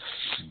trade.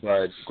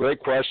 But great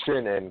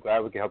question, and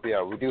glad we can help you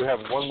out. We do have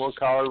one more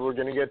caller we're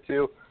going to get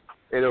to.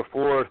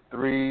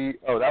 804-3.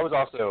 Oh, that was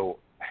also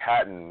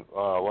Hatton,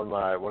 one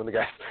of the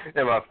guys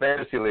in my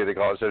fantasy league, they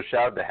call it. So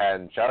shout out to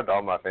Hatton. Shout out to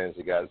all my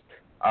fantasy guys.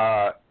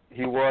 I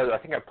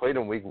think I played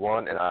him week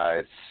 1, and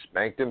I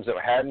spanked him. So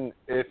Hatton,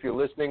 if you're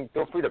listening,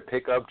 feel free to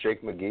pick up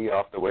Jake McGee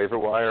off the waiver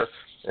wire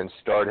and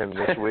start him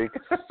this week.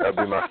 That'd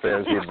be my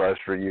fantasy advice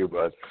for you,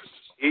 bud.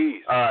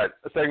 All right,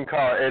 second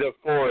call,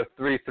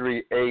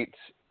 804-338.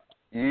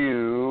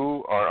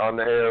 You are on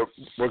the air.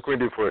 What can we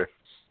do for you?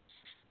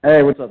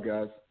 Hey, what's up,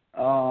 guys?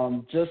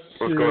 What's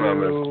going on,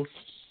 man?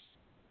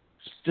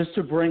 Just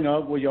to bring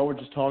up what y'all were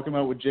just talking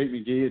about with Jake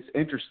McGee, it's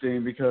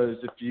interesting because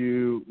if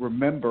you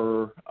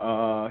remember,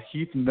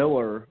 Heath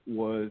Miller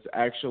was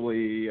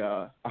actually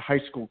a high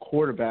school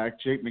quarterback.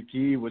 Jake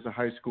McGee was a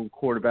high school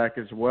quarterback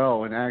as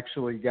well, and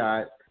actually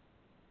got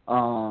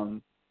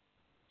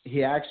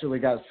he actually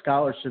got a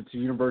scholarship to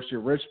University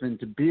of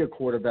Richmond to be a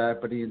quarterback,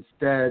 but he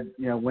instead,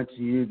 went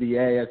to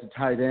UVA as a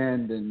tight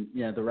end, and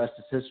the rest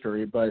is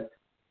history. But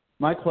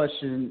my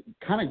question,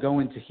 kind of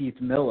going to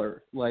Heath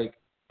Miller, like,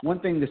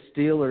 one thing the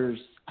Steelers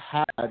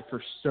had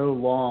for so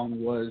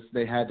long was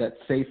they had that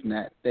safe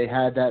net. They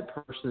had that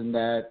person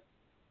that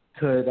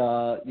could,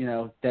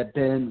 that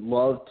Ben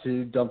loved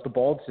to dump the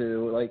ball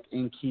to, like,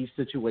 in key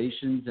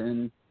situations.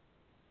 And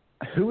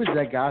who is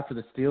that guy for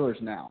the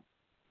Steelers now?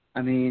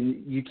 I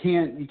mean, you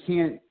can't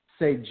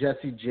say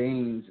Jesse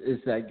James is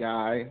that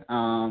guy.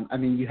 I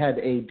mean, you had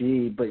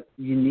AB, but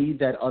you need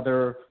that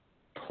other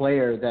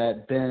player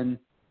that Ben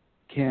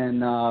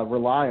can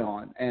rely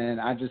on. And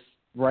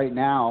right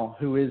now,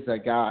 who is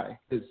that guy?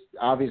 Because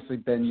obviously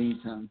Ben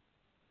needs him.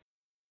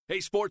 Hey,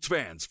 sports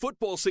fans,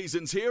 football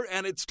season's here,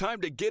 and it's time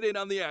to get in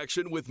on the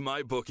action with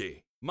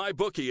MyBookie.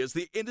 MyBookie is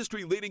the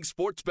industry-leading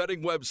sports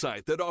betting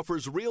website that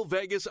offers real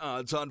Vegas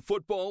odds on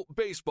football,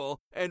 baseball,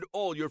 and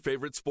all your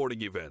favorite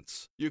sporting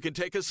events. You can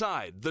take a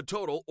side, the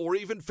total, or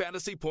even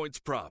fantasy points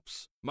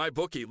props.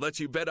 MyBookie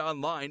lets you bet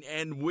online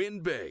and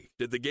win big.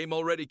 Did the game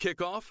already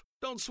kick off?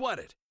 Don't sweat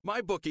it.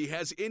 MyBookie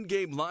has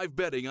in-game live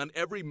betting on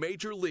every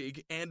major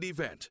league and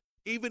event,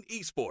 even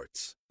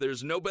esports.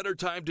 There's no better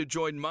time to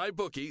join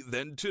MyBookie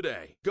than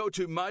today. Go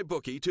to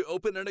MyBookie to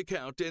open an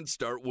account and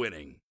start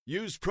winning.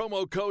 Use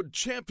promo code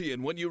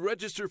CHAMPION when you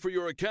register for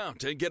your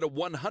account and get a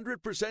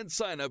 100%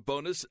 sign-up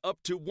bonus up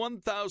to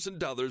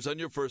 $1,000 on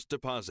your first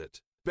deposit.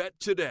 Bet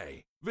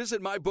today.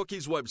 Visit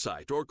MyBookie's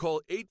website or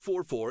call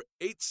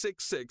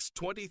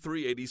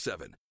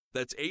 844-866-2387.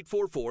 That's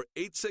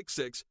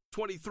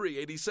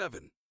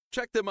 844-866-2387.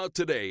 Check them out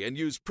today and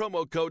use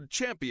promo code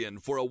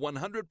CHAMPION for a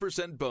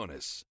 100%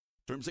 bonus.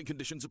 Terms and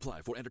conditions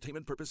apply for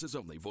entertainment purposes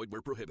only. Void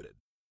where prohibited.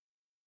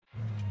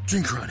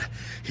 Drink Run.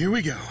 Here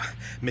we go.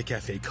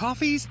 McCafe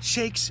coffees,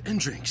 shakes, and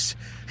drinks.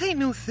 Ain't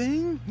no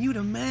thing. You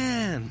the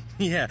man.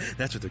 Yeah,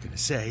 that's what they're gonna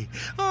say.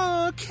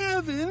 Oh,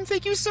 Kevin,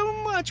 thank you so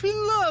much. We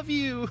love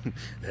you.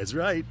 That's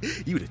right.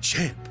 You the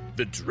champ.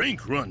 The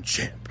Drink Run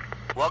champ.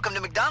 Welcome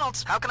to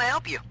McDonald's. How can I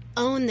help you?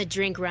 Own the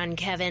Drink Run,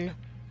 Kevin.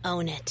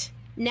 Own it.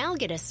 Now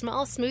get a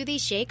small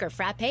smoothie, shake, or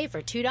frappe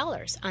for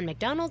 $2 on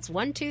McDonald's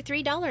 $1, $2,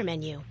 $3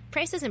 menu.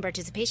 Prices and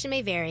participation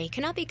may vary.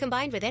 Cannot be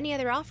combined with any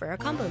other offer or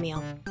combo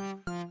meal.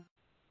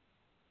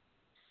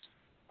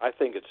 I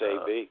think it's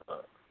AB.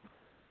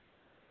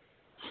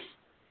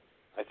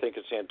 I think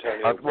it's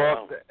Antonio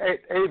Brown.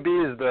 AB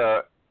is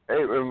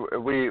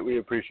we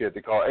appreciate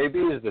the call. AB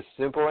is the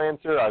simple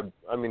answer.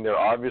 I mean, they're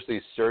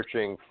obviously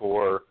searching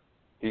for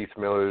Heath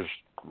Miller's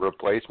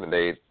replacement.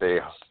 They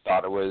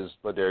thought it was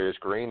Ladarius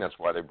Green. That's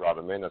why they brought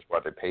him in. That's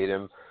why they paid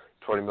him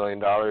 $20 million.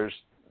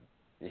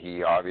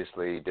 He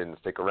obviously didn't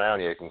stick around.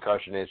 He had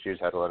concussion issues,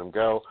 had to let him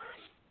go.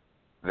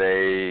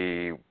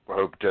 They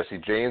hoped Jesse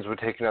James would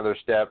take another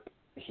step.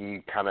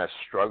 He kind of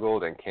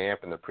struggled in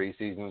camp in the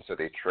preseason, so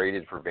they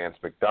traded for Vance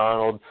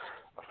McDonald,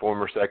 a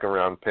former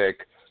second-round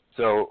pick.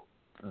 So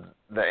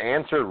the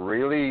answer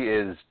really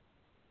is,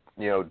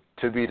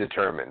 to be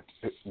determined.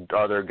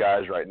 Are there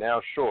guys right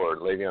now? Sure.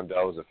 Le'Veon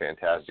Bell is a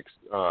fantastic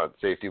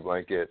safety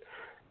blanket.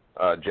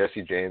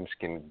 Jesse James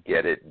can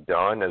get it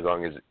done as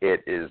long as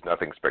it is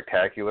nothing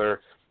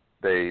spectacular.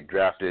 They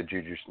drafted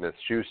Juju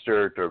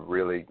Smith-Schuster to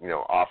really,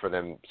 offer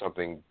them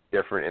something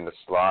different in the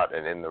slot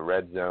and in the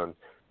red zone.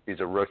 He's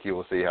a rookie.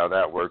 We'll see how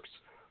that works.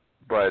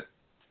 But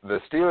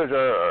the Steelers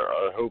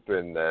are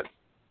hoping that,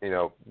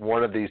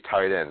 one of these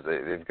tight ends,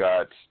 they've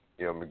got,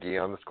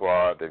 McGee on the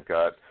squad. They've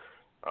got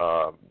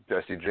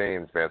Jesse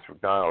James, Vance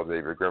McDonald,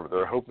 Xavier Grimm.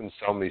 They're hoping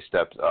somebody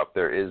steps up.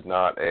 There is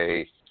not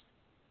a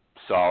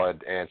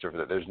solid answer for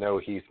that. There's no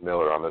Heath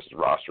Miller on this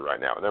roster right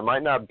now. And there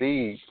might not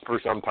be for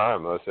some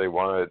time unless they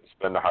want to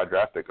spend a high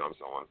draft pick on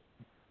someone.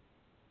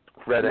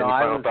 Fred, any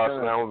final thoughts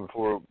on that one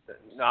before?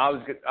 No, I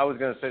was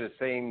going to say the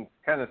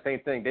same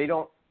thing. They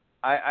don't.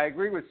 I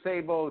agree with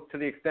Sabo to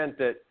the extent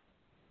that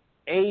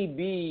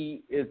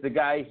AB is the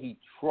guy he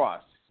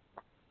trusts,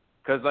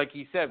 because like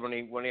he said when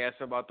he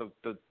asked about the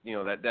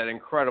that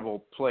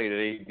incredible play that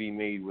AB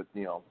made with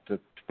to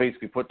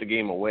basically put the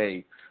game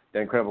away,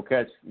 that incredible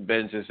catch.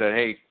 Ben just said,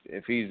 hey,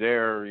 if he's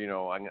there,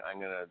 I'm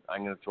gonna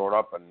throw it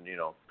up, and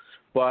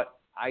But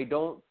I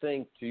don't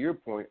think, to your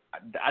point,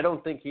 I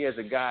don't think he has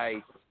a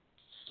guy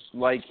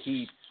like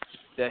Heath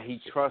that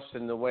he trusts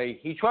in the way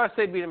he trusts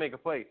AB to make a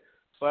play.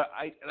 But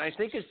I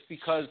think it's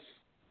because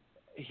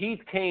Heath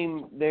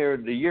came there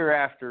the year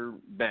after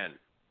Ben,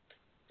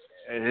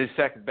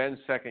 Ben's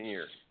second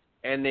year,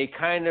 and they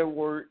kind of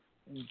were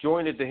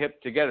joined at the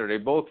hip together. They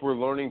both were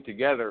learning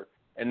together,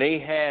 and they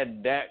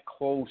had that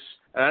close.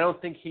 And I don't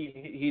think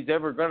he's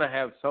ever going to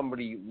have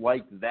somebody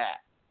like that,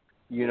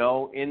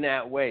 in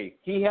that way.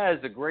 He has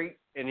a great,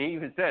 and he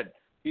even said,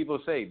 people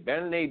say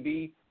Ben and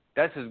AB,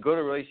 that's as good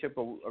a relationship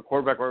a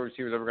quarterback wide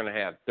receiver is ever going to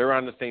have. They're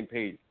on the same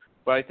page.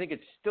 But I think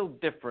it's still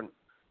different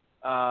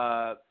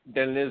than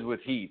it is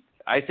with Heath.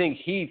 I think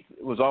Heath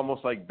was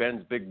almost like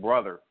Ben's big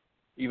brother,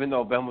 even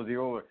though Ben was the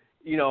older.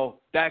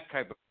 That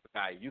type of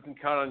guy. You can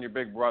count on your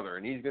big brother,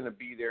 and he's going to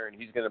be there, and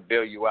he's going to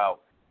bail you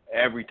out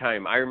every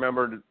time. I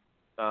remember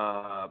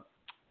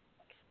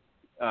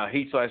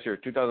Heath last year,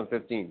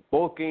 2015,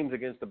 both games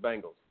against the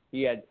Bengals.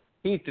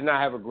 Heath did not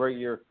have a great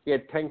year. He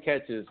had 10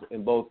 catches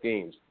in both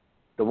games.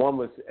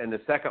 The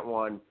second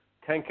one,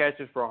 10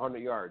 catches for 100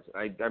 yards.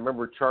 I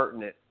remember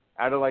charting it.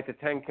 Out of the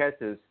 10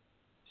 catches,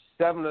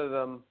 7 of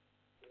them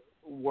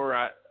were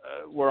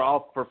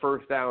all for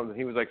first downs, and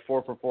he was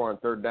 4 for 4 on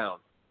third down.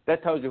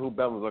 That tells you who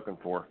Ben was looking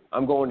for.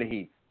 I'm going to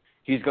Heath.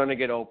 He's going to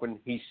get open.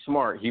 He's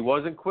smart. He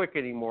wasn't quick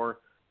anymore,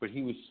 but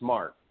he was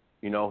smart.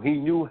 He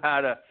knew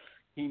how to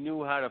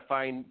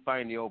find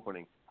the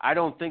opening. I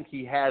don't think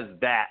he has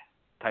that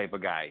type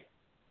of guy,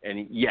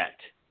 yet,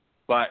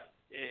 but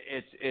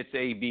it's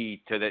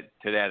AB to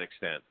that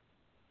extent.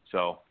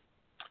 So.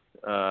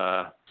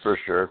 For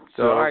sure.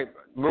 So all right,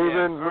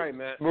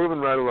 Matt. Moving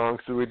right along.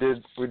 So we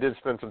did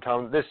spend some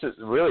time. This is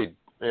really,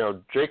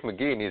 Jake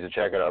McGee needs to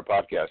check out our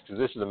podcast because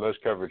this is the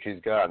most coverage he's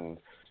gotten,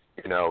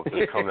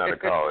 since coming out of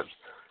college.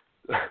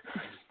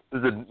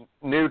 This is a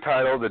new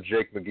title, the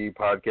Jake McGee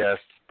podcast.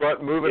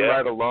 But moving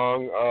right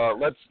along,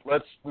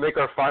 let's make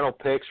our final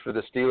picks for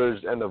the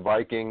Steelers and the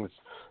Vikings.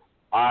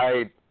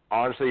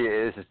 Honestly,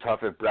 this is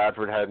tough if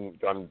Bradford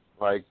hadn't gone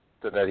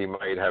that he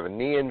might have a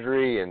knee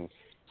injury and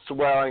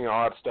swelling and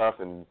all that stuff,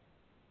 and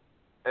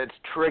it's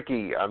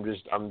tricky.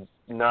 I'm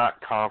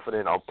not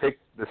confident. I'll pick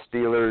the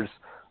Steelers.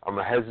 I'm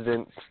a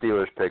hesitant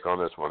Steelers pick on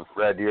this one.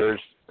 Fred, yours,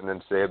 and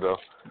then Sabo.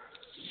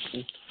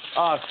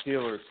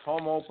 Steelers.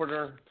 Home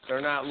opener.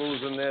 They're not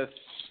losing this.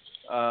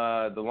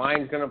 The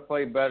line's going to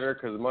play better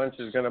because Munch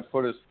is going to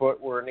put his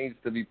foot where it needs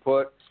to be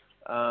put.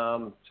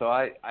 So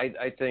I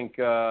think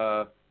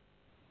they're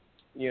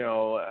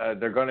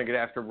going to get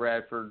after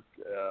Bradford.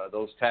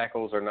 Those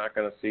tackles are not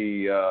going to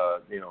see,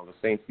 the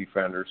Saints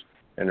defenders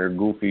and their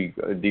goofy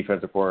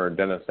defensive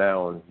coordinator, Dennis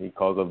Allen. He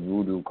calls up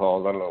voodoo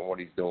calls. I don't know what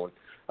he's doing.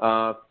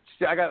 I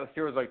got the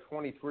Steelers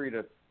 23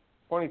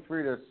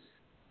 to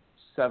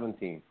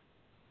 17.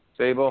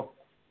 Sabo?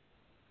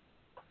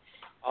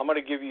 I'm going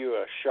to give you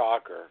a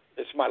shocker.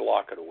 It's my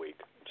lock of the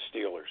week.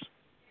 Steelers.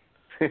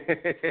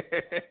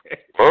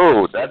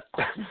 Oh, that's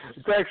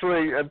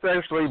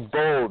actually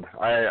bold.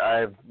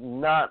 I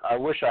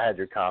wish I had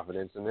your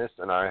confidence in this,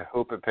 and I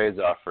hope it pays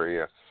off for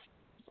you.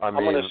 I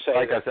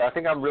said, I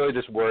think I'm really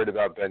just worried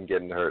about Ben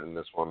getting hurt in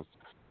this one.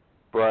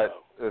 But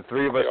the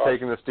three of us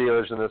taking the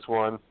Steelers in this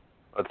one,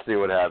 let's see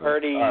what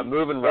happens.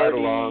 Moving right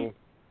along.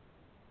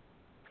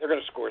 They're going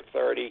to score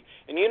 30.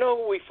 And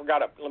we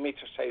forgot, let me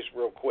just say this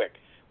real quick.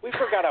 We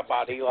forgot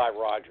about Eli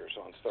Rogers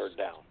on third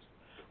down.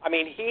 I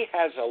mean, he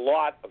has a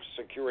lot of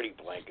security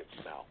blankets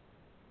now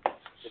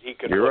that he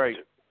could You're right.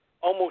 to.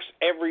 Almost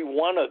every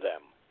one of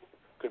them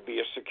could be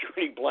a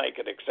security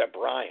blanket except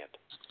Bryant.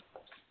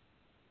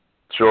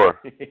 Sure.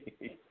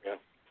 Yeah.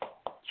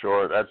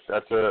 Sure.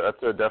 That's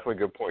a definitely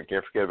good point.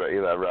 Can't forget about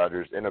Eli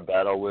Rogers in a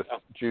battle with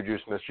Juju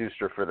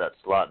Smith-Schuster for that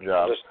slot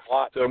job.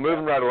 So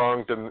moving right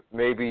along to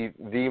maybe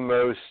the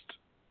most,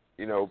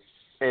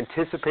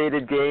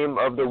 anticipated game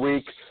of the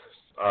week.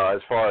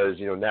 As far as,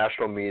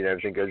 national media and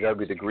everything goes, that would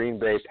be the Green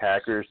Bay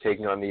Packers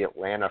taking on the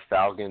Atlanta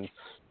Falcons,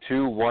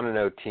 2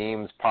 1-0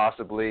 teams,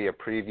 possibly a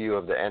preview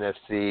of the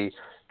NFC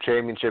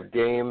Championship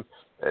game,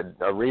 a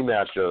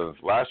rematch of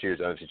last year's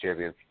NFC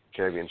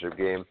Championship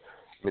game.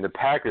 I mean, the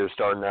Packers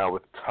starting out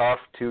with tough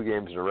 2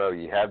 games in a row.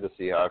 You have the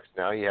Seahawks,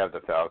 now you have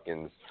the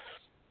Falcons.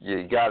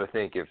 You got to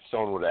think if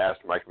someone would have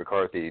asked Mike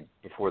McCarthy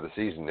before the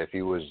season if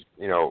he was,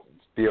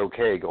 be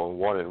okay going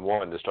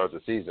 1-1 to start the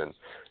season,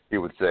 he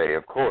would say,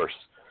 of course.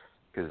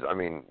 Because,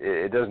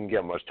 it doesn't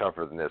get much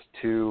tougher than this.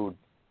 2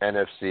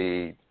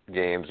 NFC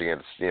games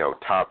against,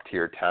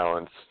 top-tier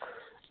talents.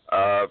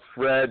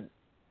 Fred,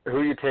 who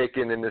are you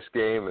taking in this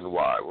game and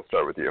why? We'll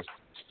start with you.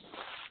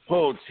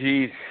 Oh,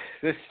 geez.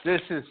 This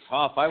is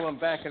tough. I went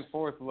back and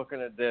forth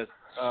looking at this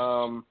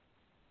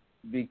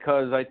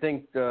because I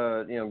think,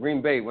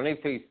 Green Bay, when they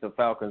faced the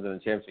Falcons in the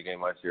championship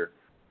game last year,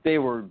 they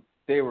were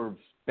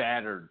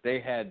battered. They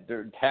had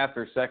half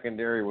their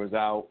secondary was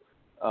out.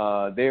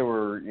 They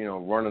were,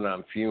 running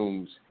on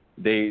fumes.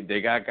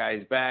 They got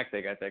guys back.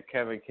 They got that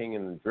Kevin King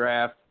in the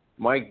draft.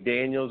 Mike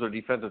Daniels, their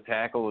defensive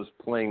tackle, is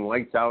playing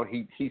lights out.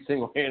 He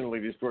single-handedly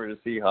destroyed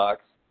the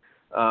Seahawks.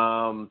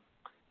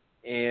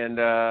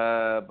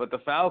 But the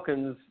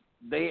Falcons,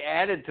 they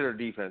added to their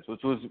defense,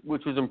 which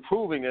was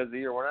improving as the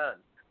year went on.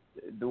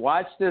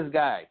 Watch this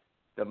guy,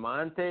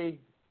 DeMonte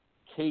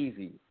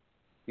Casey.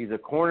 He's a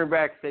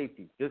cornerback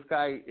safety. This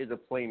guy is a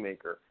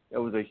playmaker. It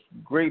was a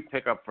great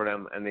pickup for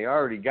them, and they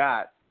already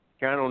got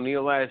Keanu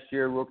O'Neal last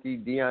year, rookie,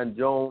 Deion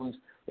Jones.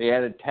 They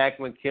added Tack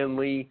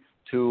McKinley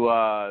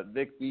to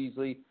Vic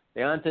Beasley.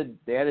 They added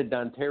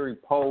Dontari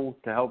Poe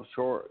to help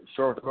short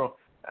throw.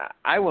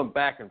 I went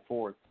back and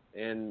forth,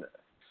 and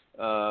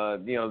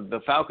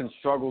the Falcons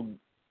struggled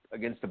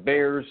against the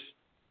Bears.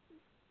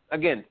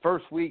 Again,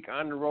 first week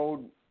on the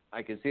road,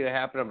 I can see that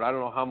happening, but I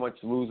don't know how much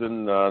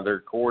losing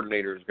their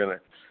coordinator is gonna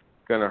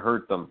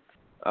hurt them.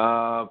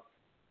 I'm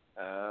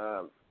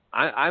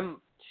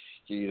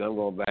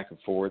going back and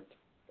forth,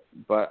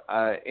 but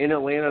in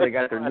Atlanta they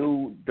got their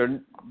new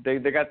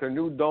they got their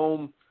new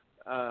dome.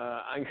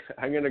 I'm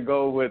gonna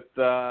go with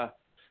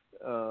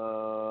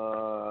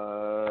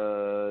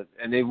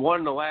and they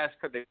won the last.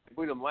 They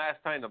beat them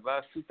last time, the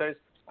last 2 times.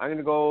 I'm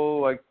gonna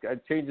go. I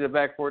changed it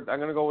back for it. I'm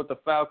gonna go with the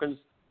Falcons,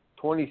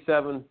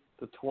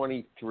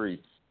 27-23.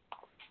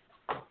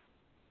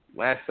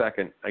 Last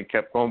second, I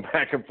kept going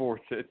back and forth.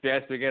 If you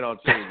ask me again, I'll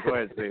change. Go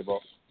ahead,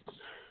 Sable.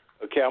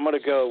 Okay, I'm going to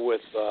go with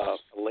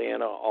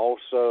Atlanta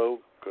also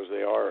because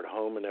they are at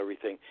home and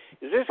everything.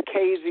 Is this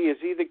Casey? Is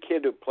he the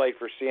kid who played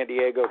for San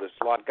Diego, the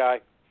slot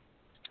guy?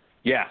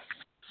 Yeah.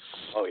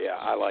 Oh yeah,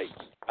 I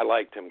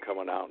liked him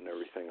coming out and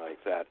everything like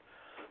that.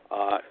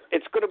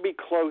 It's going to be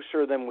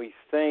closer than we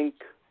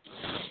think.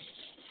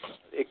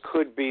 It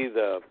could be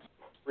the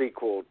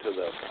prequel to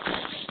the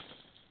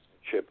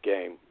chip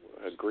game.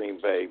 Green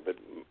Bay, but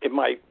it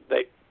might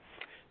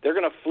they're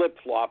going to flip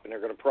flop and they're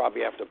going to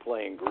probably have to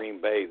play in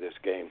Green Bay this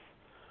game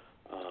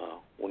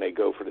when they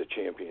go for the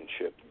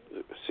championship.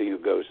 See who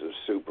goes to the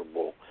Super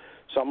Bowl.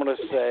 So I'm going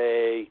to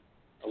say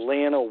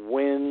Atlanta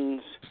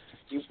wins.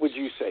 Would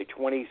you say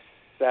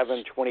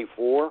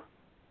 27-24?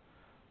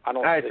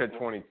 I said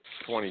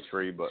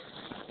 20-23, but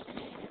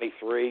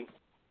 23.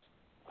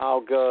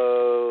 I'll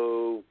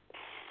go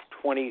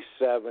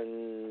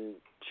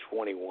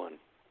 27-21.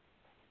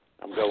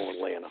 I'm going with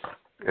Atlanta.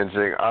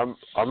 Interesting. I'm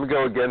gonna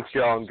go against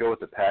y'all and go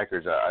with the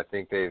Packers. I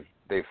think they've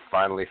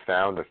finally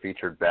found a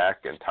featured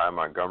back in Ty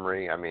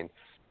Montgomery. I mean,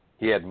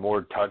 he had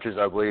more touches,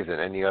 I believe, than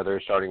any other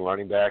starting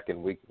running back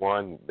in Week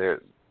 1.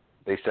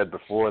 They said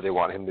before they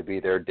want him to be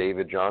their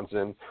David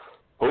Johnson.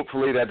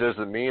 Hopefully that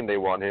doesn't mean they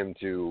want him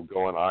to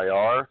go on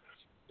IR,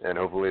 and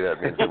hopefully that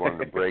means they want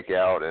him to break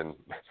out and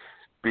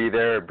be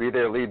their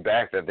lead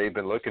back that they've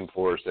been looking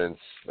for since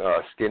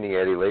skinny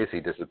Eddie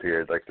Lacy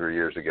disappeared like 3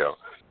 years ago.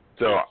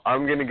 So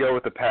I'm going to go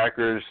with the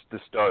Packers to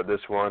start this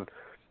one.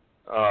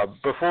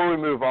 Before we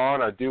move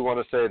on, I do want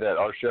to say that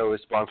our show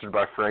is sponsored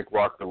by Frank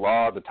Walker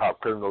Law, the top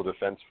criminal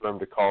defense firm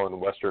to call in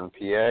Western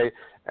PA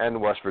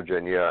and West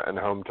Virginia, and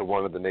home to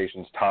one of the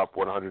nation's top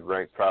 100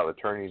 ranked trial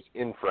attorneys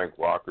in Frank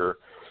Walker.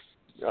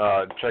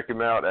 Check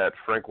him out at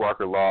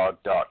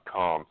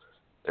frankwalkerlaw.com.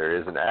 There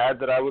is an ad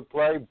that I would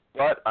play,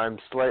 but I'm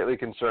slightly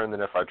concerned that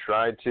if I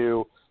tried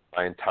to,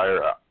 my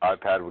entire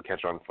iPad would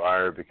catch on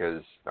fire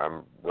because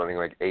I'm running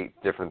like 8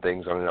 different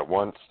things on it at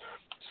once.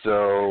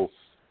 So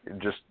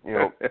just,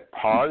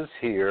 pause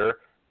here,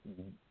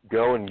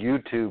 go and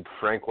YouTube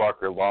Frank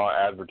Walker Law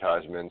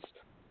advertisements,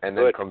 and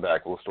then come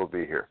back. We'll still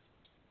be here.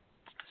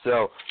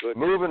 So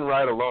moving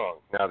right along,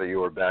 now that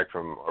you are back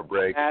from our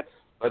break,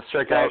 let's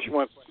check out.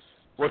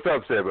 What's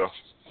up, Sabo?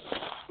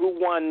 Who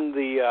won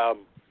the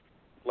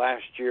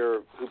last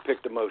year? Who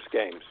picked the most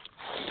games?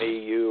 Me,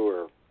 you,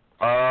 or?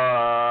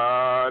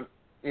 Right.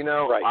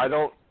 I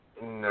don't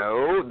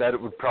know. That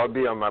it would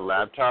probably be on my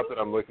laptop that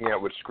I'm looking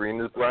at, which screen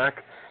is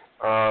black.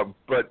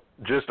 But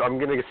I'm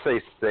going to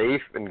say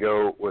safe and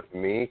go with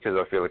me because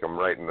I feel like I'm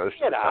right most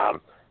of the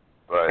time.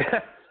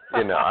 But,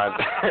 I'm...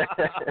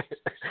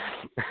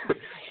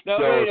 No,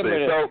 wait a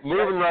minute. So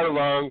moving right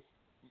along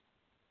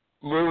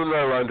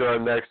to our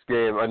next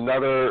game,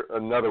 another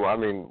one. I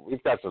mean,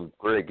 we've got some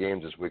great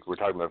games this week. We're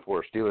talking about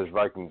 4 Steelers,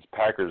 Vikings,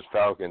 Packers,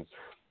 Falcons.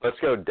 Let's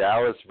go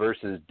Dallas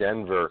versus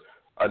Denver.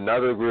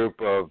 Another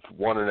group of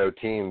 1-0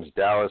 teams.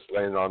 Dallas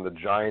landing on the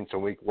Giants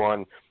in Week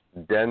 1.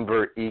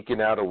 Denver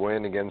eking out a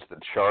win against the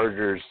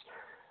Chargers.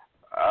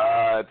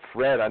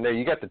 Fred, I know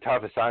you got the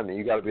tough assignment.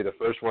 You got to be the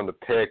first one to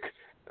pick.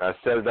 I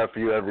set it up for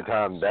you every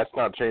time. That's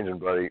not changing,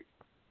 buddy.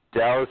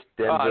 Dallas,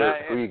 Denver,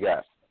 who you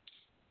got?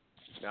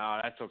 No,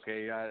 that's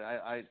okay.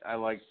 I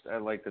like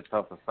the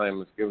tough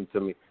assignments given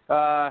to me.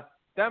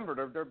 Denver,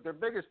 their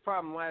biggest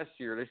problem last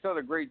year, they still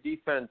had a great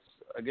defense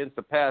against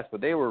the pass, but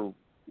they were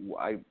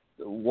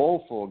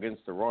woeful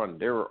against the run.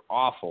 They were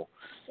awful,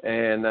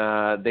 and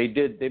they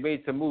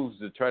made some moves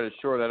to try to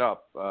shore that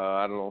up.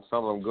 I don't know,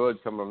 some of them good,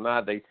 some of them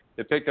not. They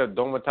picked up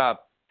Domatop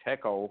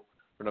Teko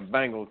for the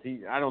Bengals.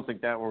 I don't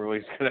think that one really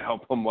is going to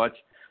help them much.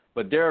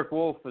 But Derek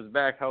Wolfe is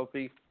back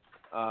healthy.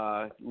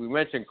 We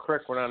mentioned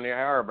Crick went on the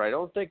IR, but I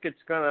don't think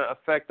it's going to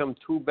affect them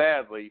too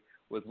badly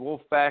with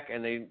Wolfe back.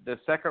 And the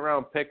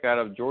second-round pick out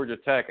of Georgia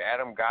Tech,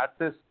 Adam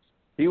Gotsis,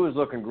 he was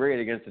looking great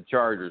against the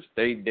Chargers.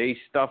 They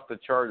stuffed the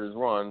Chargers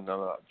run.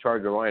 The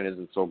Charger line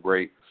isn't so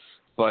great.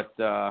 But,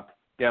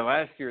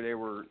 last year they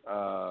were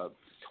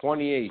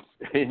 28th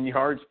in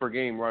yards per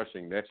game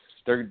rushing.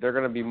 They're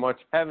going to be much.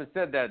 Having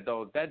said that,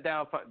 though, that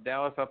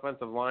Dallas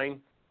offensive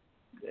line,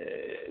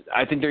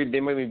 I think they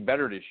might be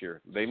better this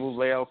year. They moved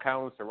La'el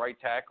Collins to right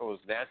tackle, his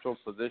natural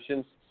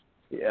position.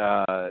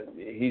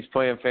 He's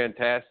playing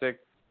fantastic.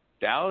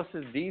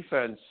 Dallas's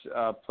defense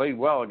played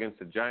well against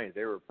the Giants.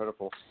 They were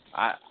pitiful.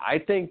 I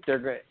think they're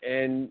going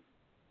to –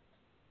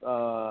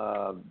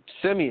 and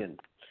Simeon,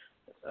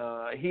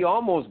 he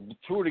almost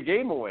threw the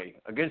game away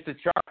against the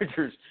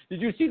Chargers.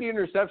 Did you see the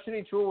interception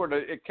he threw where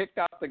it kicked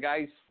off the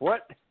guy's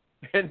foot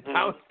and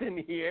bounced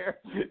in the air?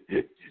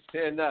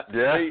 And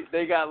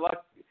they got lucky.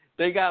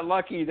 They got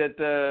lucky that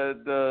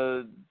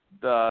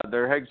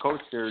their head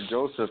coach there,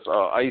 Joseph,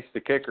 iced the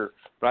kicker.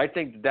 But I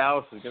think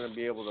Dallas is going to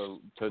be able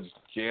to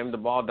jam the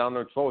ball down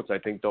their throats. I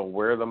think they'll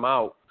wear them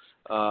out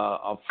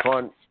up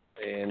front,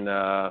 and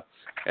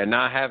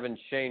not having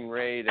Shane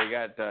Ray, they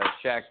got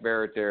Shaq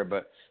Barrett there.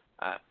 But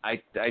I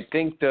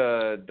think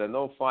the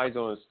no-fly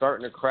zone is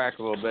starting to crack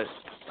a little bit.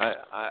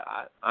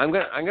 I'm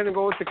gonna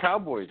go with the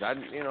Cowboys.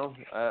 I'm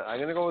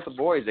gonna go with the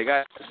boys. They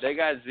got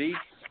Zeke.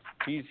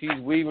 He's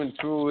weaving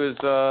through his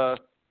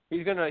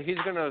he's gonna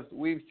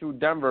weave through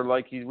Denver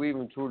like he's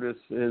weaving through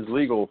his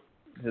legal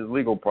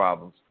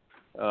problems.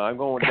 I'm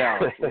going with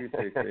Dallas. What do you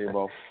think,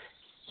 Sabo?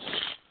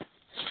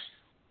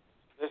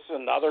 This is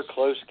another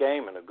close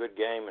game and a good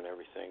game and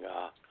everything.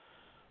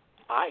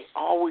 I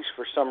always,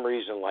 for some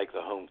reason, like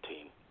the home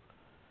team.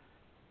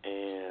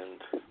 And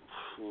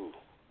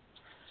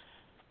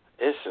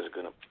this is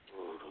going to...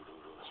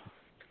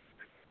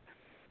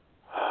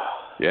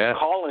 Yeah.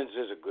 Collins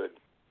is a good...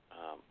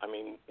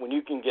 when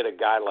you can get a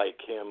guy like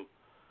him,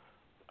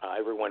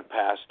 everyone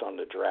passed on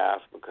the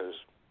draft because,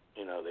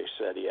 they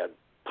said he had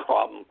a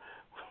problem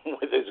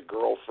with his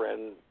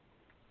girlfriend.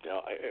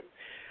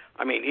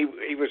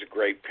 He was a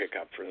great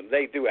pickup for them.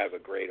 They do have a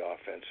great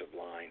offensive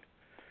line.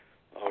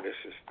 Oh, this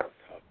is tough.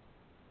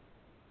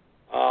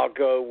 I'll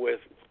go with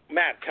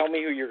Matt. Tell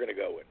me who you're going to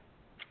go with.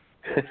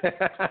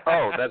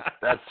 Oh,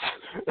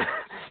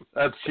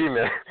 that's she,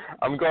 man.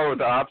 I'm going with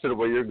the opposite of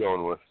what you're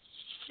going with.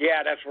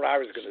 Yeah, that's what I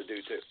was going to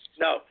do too.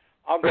 No,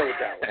 I'll go with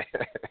Dallas.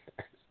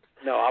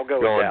 I'll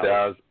go with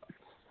Dallas.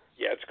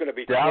 Yeah, it's going to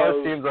be Dallas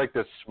close. Seems like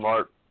the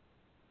smart.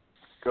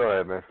 Go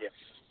ahead, man. Yeah,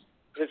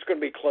 it's going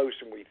to be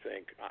closer than we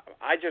think.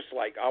 I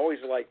always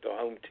like the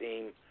home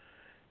team,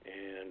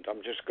 and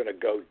I'm just going to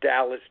go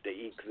Dallas to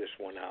eke this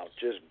one out,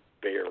 just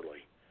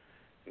barely,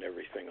 and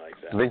everything like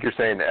that. I think you're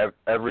saying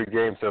every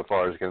game so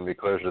far is going to be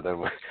closer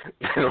than we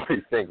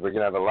think. We're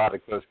going to have a lot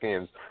of close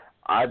games.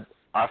 I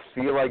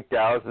feel like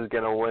Dallas is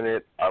going to win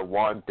it. I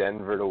want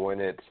Denver to win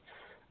it.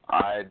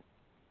 I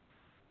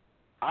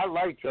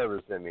like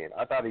Trevor Siemian.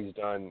 I thought he's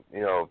done,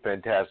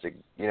 fantastic.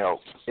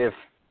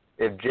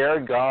 If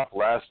Jared Goff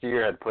last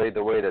year had played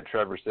the way that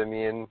Trevor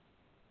Siemian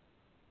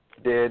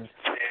did,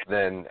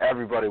 then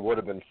everybody would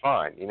have been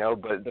fine,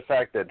 But the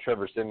fact that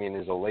Trevor Siemian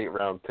is a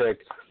late-round pick,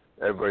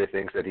 everybody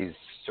thinks that he's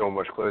so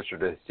much closer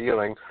to his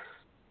ceiling.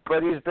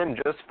 But he's been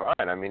just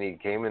fine. He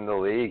came in the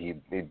league. He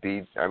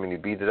beat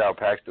it out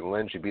Paxton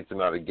Lynch. He beats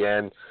him out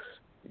again.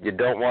 You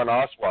don't want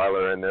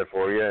Osweiler in there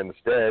for you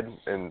instead,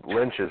 and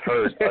Lynch is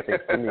hurt. I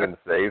think Simeon's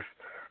safe.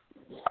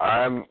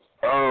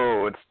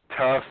 It's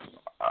tough.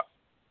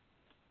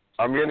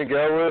 I'm gonna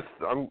go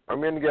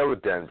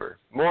with Denver.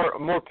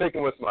 More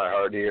picking with my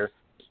heart here,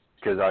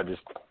 because I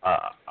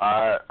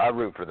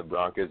root for the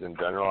Broncos in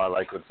general. I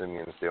like what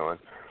Simeon's doing.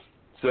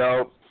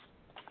 So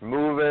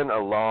moving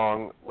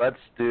along, let's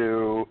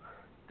do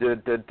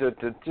Eagles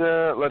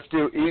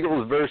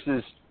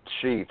versus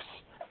Chiefs.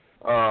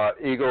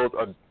 Eagles.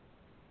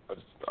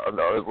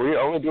 Are we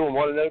only doing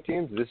 1-0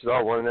 teams? This is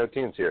all 1-0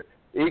 teams here.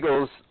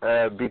 Eagles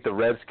beat the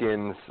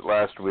Redskins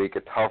last week.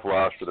 A tough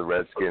loss for the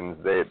Redskins.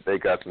 They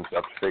got some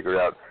stuff to figure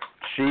out.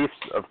 Chiefs,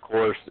 of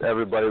course,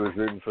 everybody was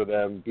rooting for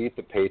them. Beat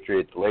the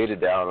Patriots, laid it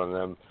down on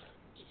them,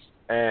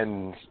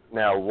 and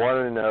now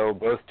 1-0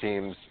 both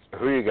teams.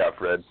 Who you got,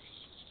 Fred?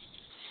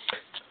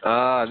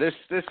 This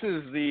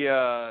is the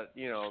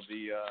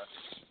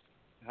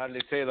how do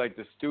they say, like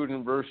the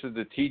student versus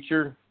the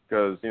teacher?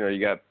 Because you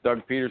got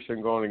Doug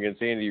Peterson going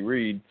against Andy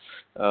Reid.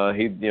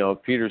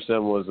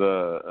 Peterson was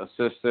a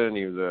assistant.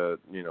 He was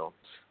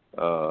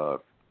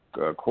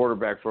a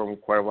quarterback for him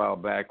quite a while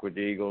back with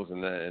the Eagles,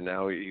 and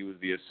now he was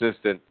the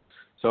assistant.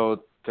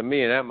 So to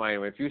me, in that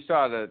mind, if you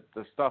saw the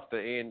stuff that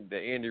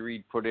Andy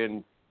Reid put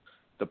in,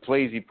 the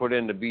plays he put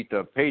in to beat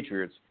the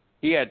Patriots,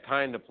 he had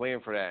time to plan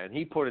for that, and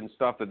he put in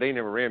stuff that they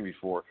never ran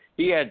before.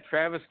 He had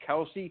Travis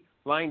Kelce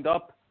lined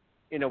up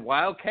in a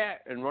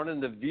Wildcat and running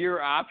the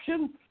veer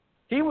option.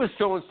 He was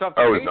showing stuff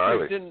that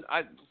Patriots didn't.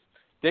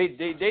 They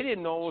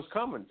didn't know it was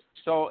coming.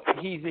 So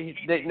they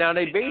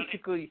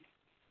basically.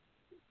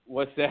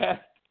 What's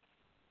that?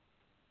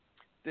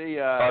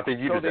 I think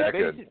you did that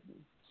good.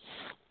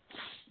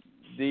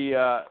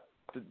 The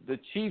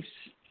Chiefs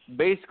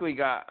basically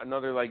got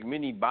another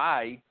mini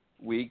bye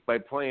week by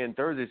playing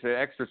Thursday, so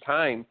extra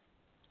time.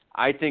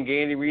 I think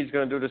Andy Reid's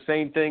going to do the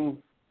same thing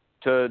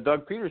to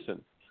Doug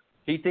Peterson.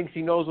 He thinks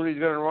he knows what he's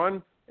going to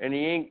run, and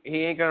he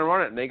ain't gonna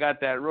run it. And they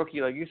got that rookie,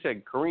 like you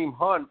said, Kareem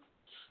Hunt,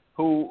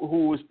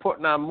 who was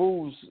putting on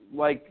moves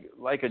like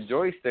a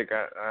joystick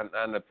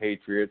on the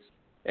Patriots.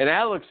 And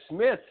Alex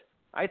Smith,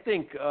 I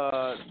think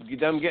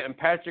them getting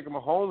Patrick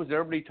Mahomes,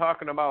 everybody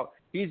talking about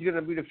he's going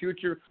to be the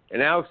future,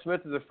 and Alex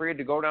Smith is afraid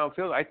to go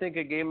downfield. I think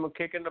it gave him a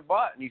kick in the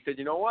butt. And he said,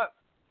 you know what?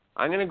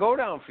 I'm going to go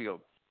downfield.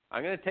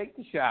 I'm going to take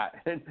the shot.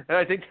 And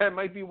I think that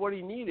might be what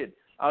he needed.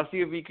 I'll see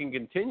if he can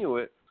continue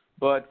it.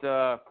 But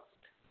the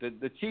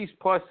Chiefs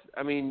plus,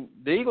 I mean,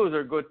 the Eagles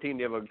are a good team.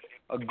 They have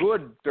a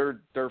good,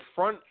 their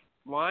front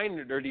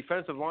line, their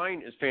defensive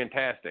line is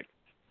fantastic.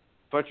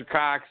 Fletcher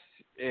Cox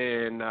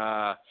and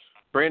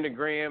Brandon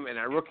Graham and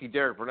our rookie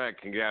Derek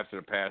Burnett can get after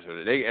the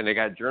passer. They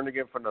got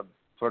Jernigan from the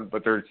front,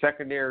 but their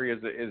secondary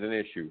is an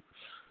issue.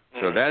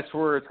 So that's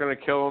where it's going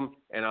to kill them.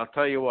 And I'll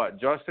tell you what,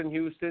 Justin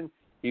Houston,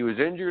 he was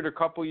injured a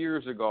couple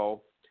years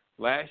ago.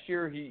 Last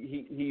year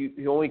he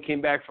only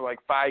came back for like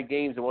 5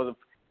 games and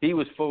he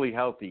was fully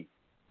healthy.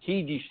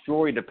 He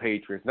destroyed the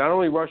Patriots. Not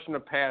only rushing the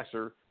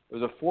passer, it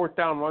was a 4th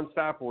down run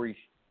stop where he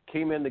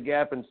came in the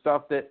gap and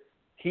stuff that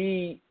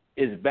he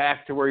is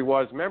back to where he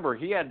was. Remember,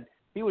 he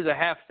was a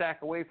half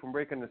sack away from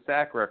breaking the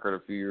sack record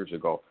a few years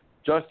ago.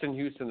 Justin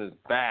Houston is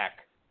back.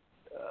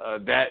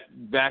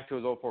 Back to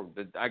his old form.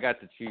 I got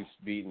the Chiefs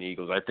beating the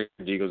Eagles. I think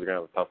the Eagles are going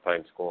to have a tough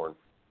time scoring.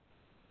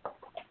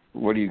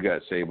 What do you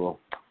got, Sable?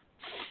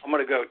 I'm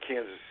going to go with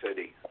Kansas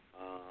City.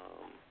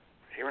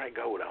 Here I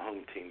go with a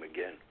home team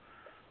again.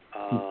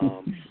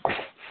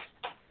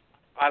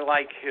 I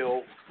like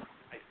Hill.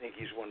 I think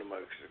he's one of the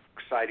most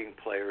exciting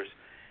players.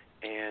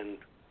 And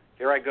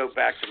here I go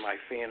back to my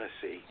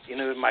fantasy. You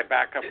know, my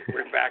backup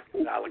quarterback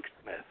is Alex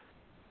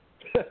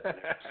Smith.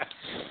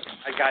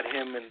 I got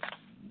him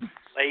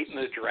late in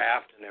the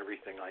draft and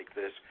everything like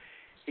this.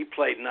 He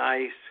played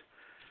nice.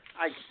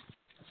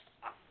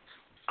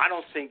 I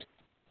don't think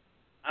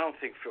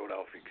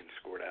Philadelphia can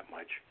score that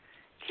much.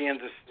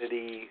 Kansas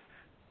City,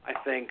 I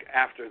think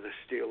after the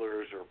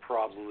Steelers are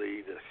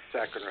probably the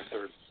second or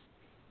third,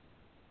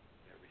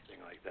 everything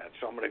like that.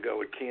 So I'm going to go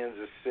with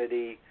Kansas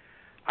City.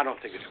 I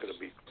don't think it's going to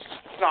be.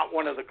 It's not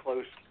one of the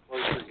closer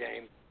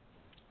games.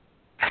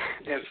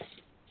 Yes.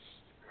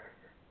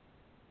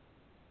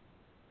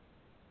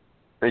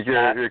 I think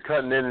you're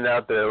cutting in and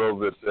out there a little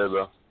bit,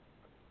 Sebo.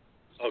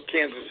 Oh,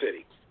 Kansas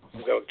City.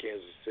 We'll go with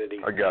Kansas City.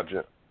 I got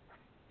you.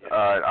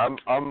 All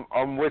right,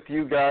 I'm with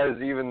you guys,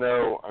 even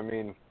though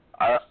I'm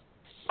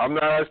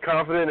not as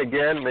confident.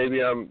 Again,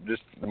 maybe I'm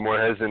just the more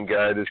hesitant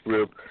guy of this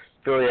group.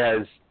 Philly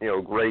has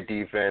great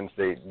defense.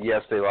 They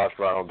lost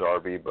Ronald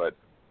Darby, but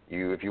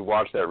if you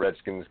watch that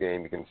Redskins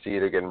game, you can see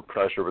they're getting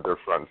pressure with their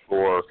front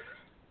four.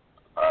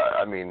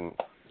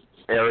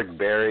 Eric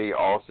Berry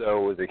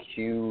also was a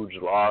huge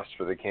loss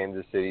for the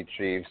Kansas City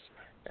Chiefs,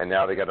 and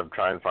now they got to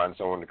try and find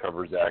someone to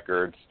cover Zach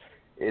Ertz.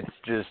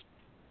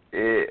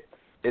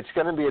 It's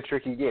going to be a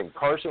tricky game.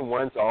 Carson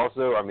Wentz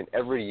also,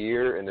 every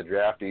year in the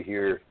draft you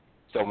hear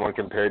someone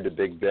compared to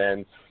Big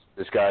Ben.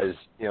 This guy's,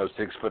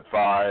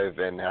 6'5"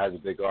 and has a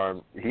big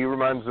arm. He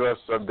reminds us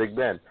of Big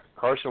Ben.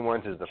 Carson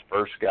Wentz is the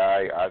first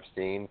guy I've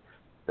seen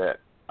that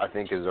I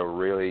think is a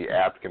really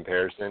apt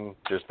comparison,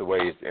 just the way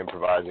he's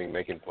improvising,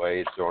 making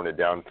plays, throwing it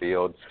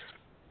downfield.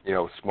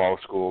 Small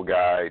school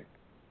guy.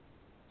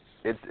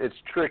 It's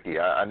tricky.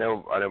 I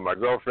know my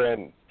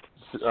girlfriend,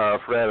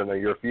 Fred, I know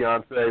your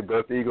fiance,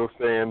 both Eagles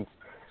fans.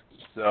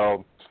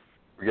 So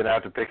we're gonna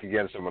have to pick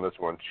against him on this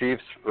one.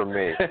 Chiefs for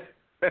me.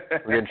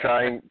 We're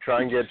gonna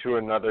try and get to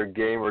another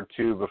game or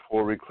two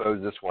before we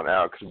close this one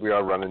out because we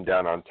are running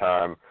down on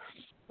time.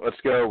 Let's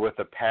go with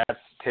the Pats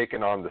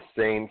taking on the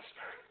Saints.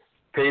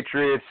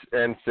 Patriots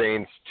and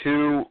Saints,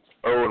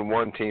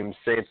 2-0-1 teams.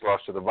 Saints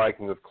lost to the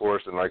Vikings, of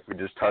course, and like we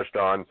just touched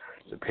on,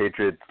 the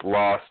Patriots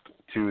lost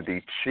to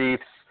the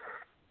Chiefs.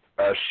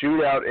 A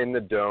shootout in the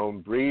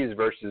Dome. Breeze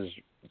versus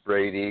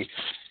Brady.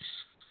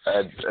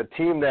 A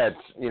team that's,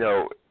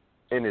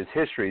 in his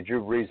history,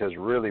 Drew Brees has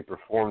really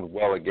performed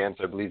well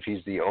against. I believe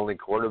he's the only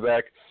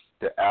quarterback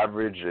to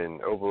average an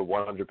over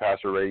 100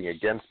 passer rating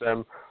against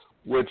them,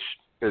 which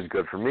is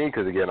good for me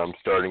because, again, I'm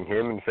starting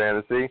him in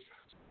fantasy.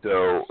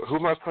 So who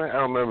am I playing? I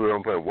don't remember who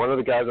I'm playing. One of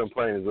the guys I'm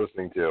playing is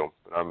listening to.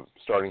 I'm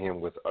starting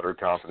him with utter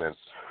confidence.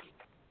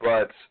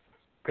 But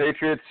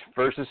Patriots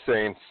versus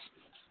Saints,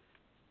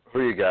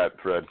 who you got,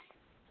 Fred?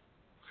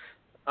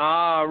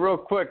 Real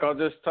quick, I'll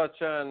just touch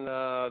on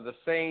the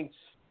Saints.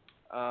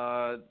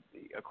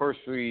 Of course,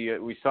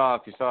 we saw,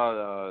 if you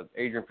saw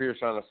Adrian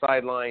Peterson on the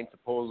sideline,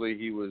 supposedly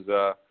he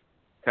was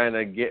kind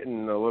of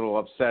getting a little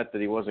upset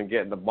that he wasn't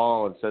getting the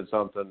ball and said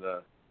something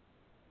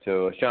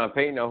to Sean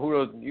Payton. Now,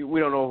 we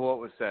don't know what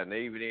was said. And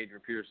even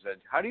Adrian Peterson said,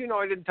 "How do you know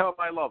I didn't tell him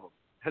I love him?"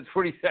 That's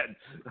what he said.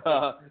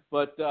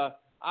 But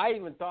I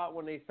even thought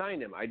when they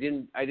signed him, I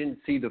didn't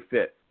see the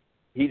fit.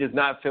 He does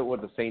not fit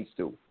what the Saints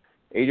do.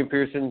 Adrian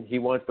Peterson, he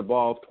wants the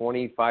ball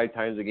 25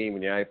 times a game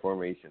in the I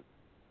formation.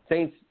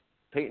 Saints,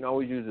 Peyton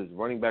always uses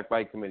running back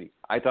by committee.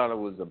 I thought it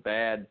was a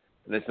bad,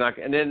 and it's not.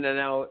 And then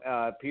now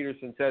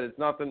Peterson said it's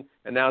nothing,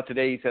 and now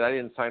today he said I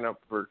didn't sign up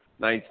for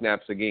 9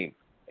 snaps a game.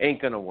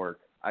 Ain't gonna work.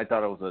 I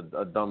thought it was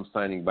a dumb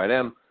signing by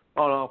them.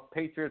 Oh, no,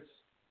 Patriots,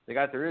 they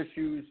got their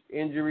issues,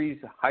 injuries.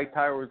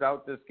 Hightower's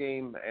out this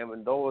game.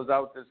 Amendola's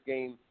out this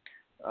game.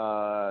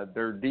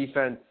 Their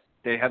defense,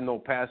 they have no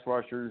pass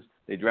rushers.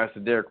 They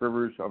drafted Derek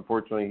Rivers.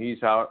 Unfortunately,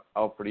 he's out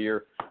for the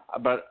year.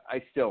 But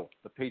the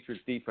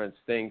Patriots defense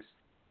stinks.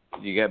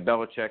 You got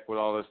Belichick with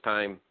all this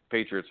time.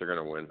 Patriots are going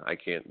to win.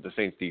 The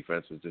Saints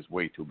defense is just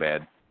way too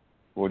bad.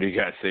 What do you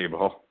guys say,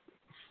 Bo?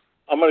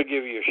 I'm going to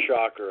give you a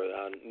shocker.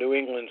 New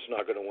England's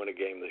not going to win a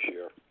game this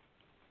year.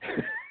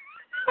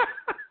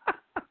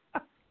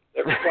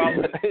 They're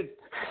probably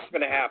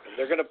going to happen.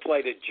 They're going to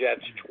play the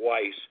Jets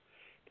twice,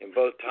 and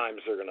both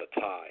times they're going to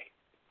tie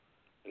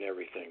and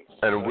everything.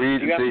 And we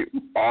see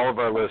all of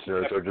our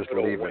listeners are just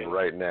leaving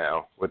right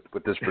now with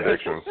this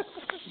prediction.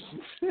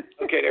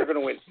 Okay, they're going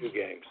to win 2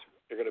 games.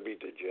 They're going to beat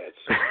the Jets.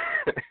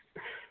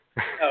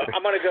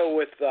 I'm going to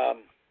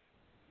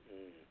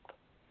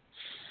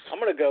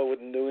go with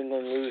New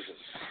England losing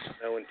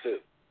 0-2.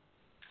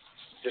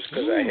 Just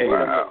because I hate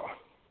them.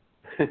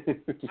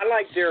 I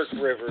like Derek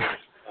Rivers.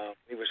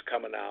 He was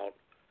coming out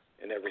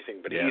and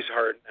everything, but he's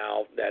hurt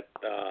now. That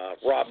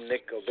Rob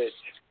Ninkovich,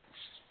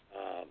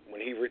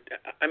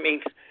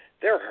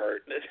 they're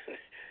hurt.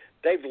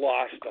 They've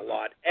lost a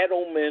lot.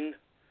 Edelman,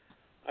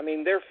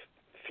 they're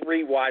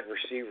 3 wide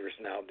receivers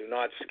now. Do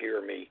not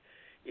scare me,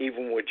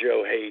 even with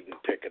Joe Hayden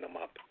picking them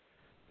up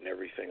and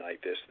everything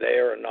like this. They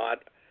are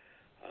not.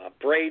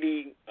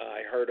 Brady,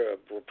 I heard a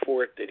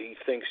report that he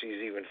thinks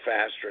he's even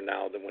faster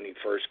now than when he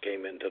first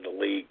came into the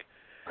league.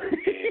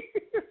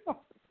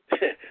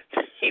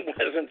 He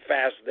wasn't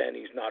fast then.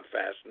 He's not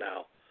fast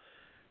now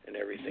and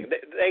everything.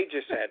 They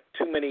just had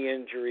too many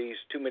injuries,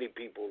 too many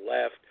people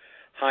left.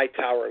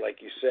 Hightower,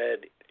 like you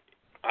said,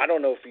 I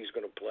don't know if he's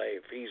going to play.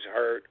 If he's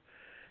hurt,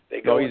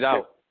 they go. No, he's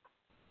out.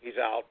 He's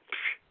out.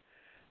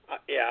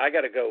 I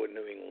got to go with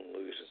New England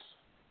losing.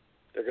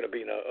 They're going to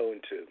be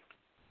 0-2.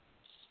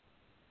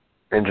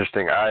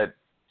 Interesting. As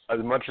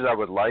much as I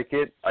would like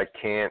it, I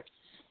can't.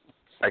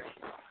 I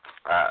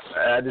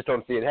just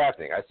don't see it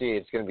happening. I see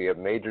it's going to be a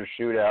major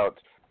shootout.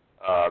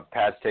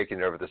 Pats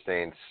taking over the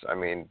Saints.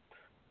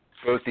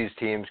 Both these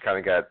teams kind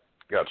of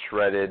got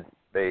shredded.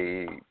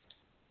 I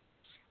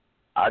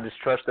just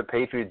trust the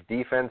Patriots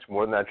defense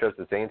more than I trust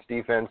the Saints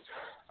defense.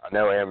 I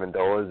know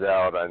Amendola's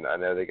out. I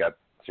know they got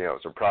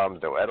some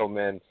problems. No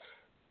Edelman.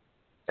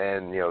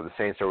 And, the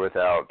Saints are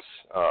without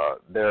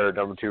their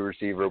number 2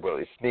 receiver,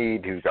 Willie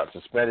Snead, who got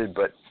suspended.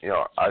 But,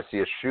 I see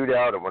a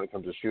shootout, and when it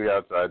comes to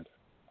shootouts,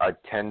 I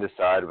tend to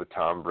side with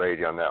Tom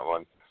Brady on that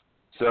one.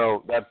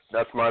 So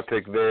that's my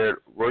pick there.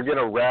 We're going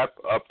to wrap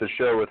up the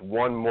show with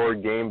one more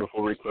game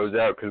before we close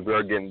out because we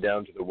are getting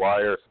down to the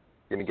wire.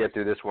 Going to get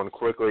through this one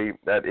quickly.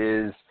 That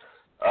is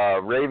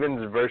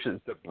Ravens versus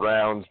the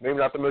Browns. Maybe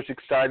not the most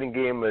exciting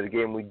game, but a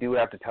game we do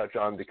have to touch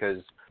on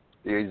because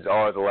these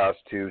are the last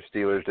 2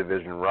 Steelers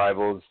division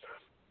rivals.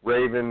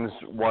 Ravens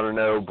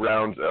 1-0,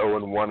 Browns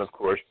 0-1, of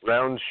course.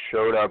 Browns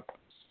showed up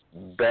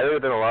better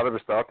than a lot of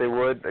us thought they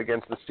would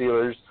against the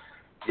Steelers.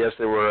 Yes,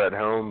 they were at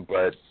home,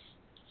 but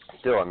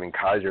still,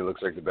 Kaiser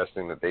looks like the best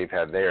thing that they've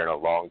had there in a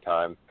long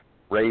time.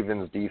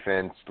 Ravens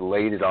defense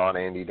laid it on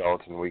Andy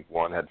Dalton week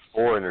 1, had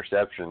 4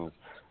 interceptions,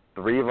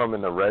 3 of them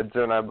in the red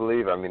zone, I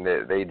believe.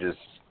 They just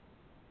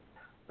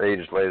laid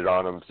it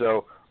on them.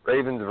 So,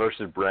 Ravens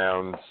versus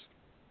Browns.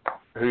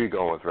 Who are you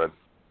going with, Fred?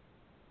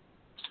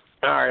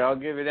 All right, I'll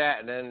give you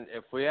that. And then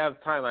if we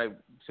have time,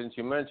 since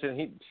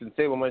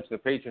Abel mentioned the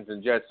Patriots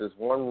and Jets, there's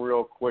one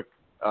real quick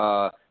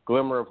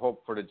glimmer of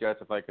hope for the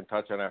Jets if I can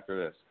touch on after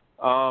this.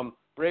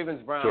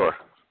 Ravens, Browns. Sure.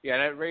 Yeah,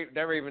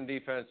 that Raven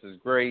defense is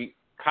great.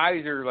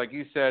 Kaiser, like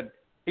you said,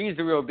 he's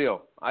the real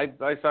deal. I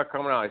saw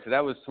coming out. I said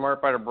that was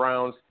smart by the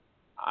Browns.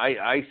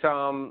 I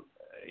saw him.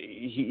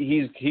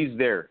 He's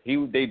there.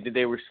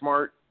 They were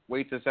smart.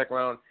 Wait till the second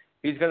round.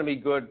 He's going to be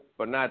good,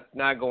 but not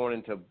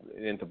going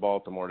into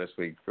Baltimore this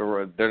week.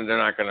 They're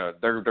not going to.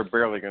 They're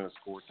barely going to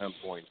score 10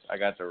 points. I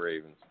got the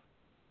Ravens.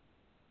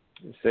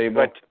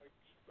 But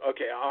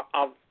okay,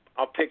 I'll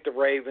pick the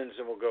Ravens,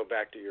 and we'll go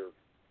back to your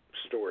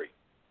story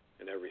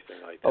and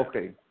everything like that.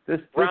 Okay,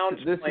 Browns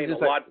playing a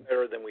lot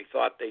better than we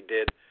thought they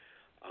did.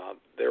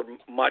 They're a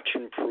much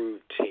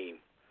improved team.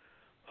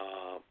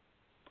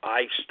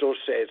 I still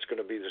say it's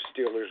going to be the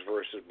Steelers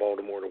versus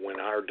Baltimore to win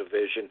our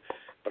division,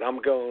 but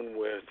I'm going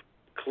with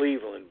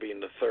Cleveland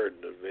being the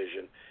 3rd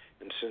division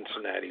and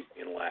Cincinnati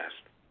being last.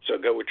 So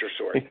go with your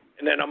story.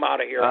 And then I'm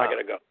out of here. I got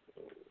to go.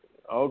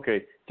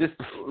 Okay. Just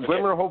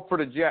glimmer of hope for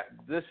the Jets.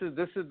 This is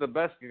the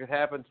best that could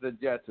happen to the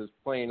Jets is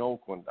playing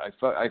Oakland.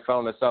 I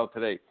found this out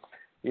today.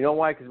 You know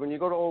why? Because when you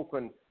go to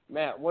Oakland,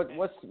 Matt, what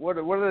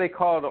do they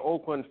call the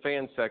Oakland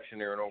fan section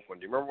there in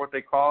Oakland? Do you remember what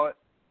they call it?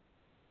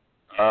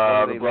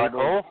 The black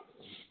hole?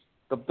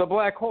 The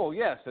black hole,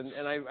 yes.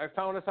 And I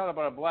found this out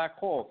about a black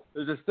hole.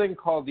 There's this thing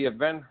called the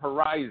Event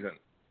Horizon.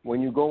 When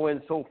you go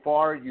in so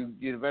far, you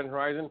get Event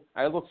Horizon.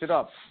 I looked it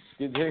up.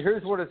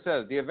 Here's what it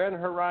says. The Event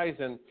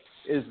Horizon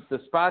is the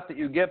spot that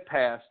you get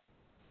past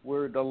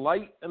where the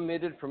light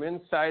emitted from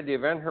inside the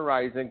Event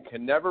Horizon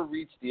can never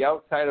reach the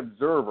outside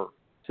observer.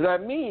 So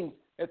that means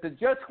if the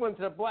Jets went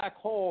to the black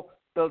hole,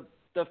 the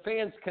the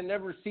fans can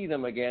never see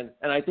them again,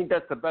 and I think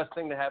that's the best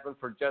thing to happen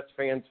for Jets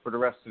fans for the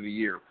rest of the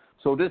year.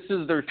 So this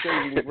is their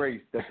saving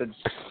grace, that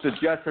the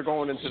Jets are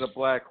going into the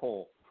black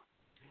hole.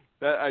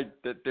 There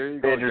you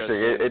go.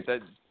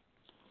 Interesting.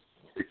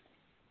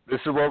 This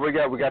is what we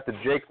got. We got the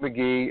Jake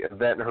McGee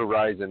Event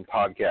Horizon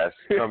podcast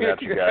coming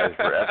at you guys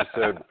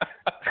for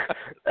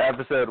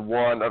episode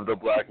 1 of the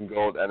Black and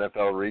Gold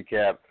NFL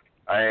recap.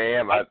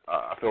 I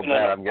feel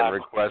bad. I'm getting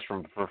requests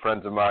from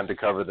friends of mine to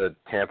cover the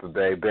Tampa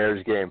Bay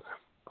Bears game.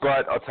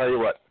 But I'll tell you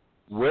what,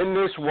 win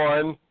this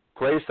one,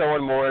 play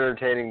someone more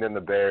entertaining than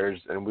the Bears,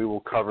 and we will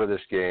cover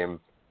this game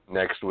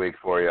next week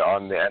for you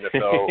on the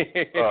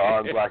NFL,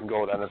 on Black and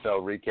Gold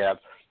NFL recap.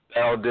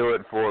 That'll do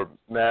it for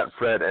Matt,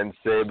 Fred, and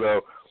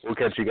Sabo. We'll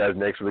catch you guys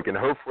next week, and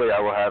hopefully I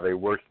will have a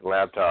working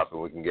laptop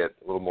and we can get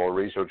a little more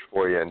research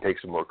for you and take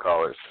some more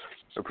callers.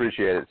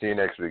 Appreciate it. See you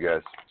next week,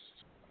 guys.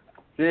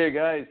 See you,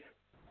 guys.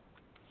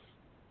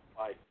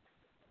 Bye.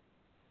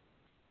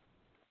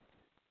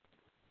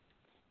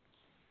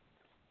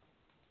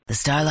 The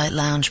Starlight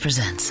Lounge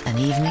presents An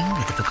Evening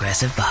with the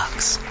Progressive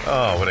Box.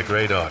 Oh, what a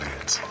great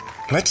audience.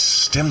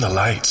 Let's dim the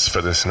lights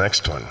for this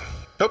next one.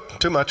 Nope,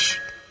 too much.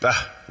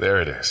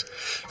 There it is.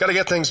 Got to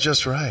get things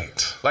just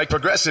right. Like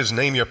Progressive's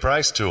Name Your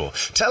Price tool.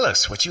 Tell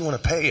us what you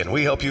want to pay, and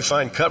we help you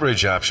find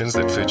coverage options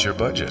that fit your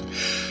budget.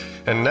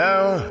 And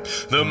now,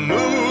 the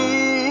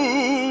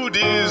mood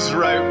is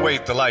right.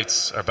 Wait, the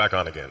lights are back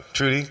on again.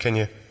 Trudy, can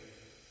you?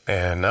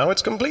 And now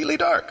it's completely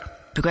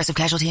dark. Progressive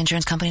Casualty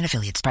Insurance Company and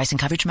Affiliates. Price and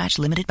coverage match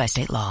limited by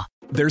state law.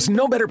 There's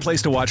no better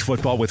place to watch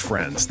football with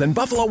friends than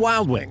Buffalo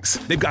Wild Wings.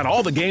 They've got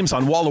all the games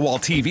on wall-to-wall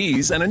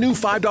TVs and a new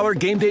 $5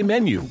 game day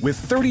menu with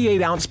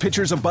 38-ounce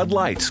pitchers of Bud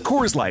Light,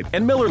 Coors Light,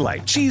 and Miller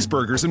Lite,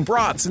 cheeseburgers and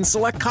brats, and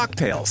select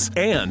cocktails.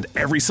 And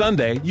every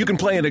Sunday, you can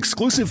play an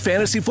exclusive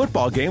fantasy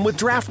football game with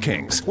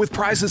DraftKings with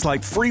prizes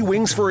like free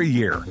wings for a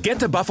year. Get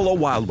to Buffalo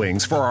Wild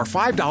Wings for our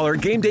 $5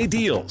 game day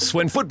deals.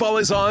 When football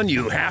is on,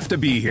 you have to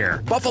be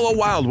here. Buffalo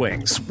Wild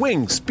Wings.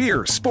 Wings,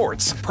 beer,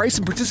 sports. Price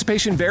and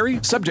participation vary,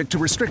 subject to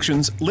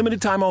restrictions,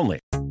 limited time only.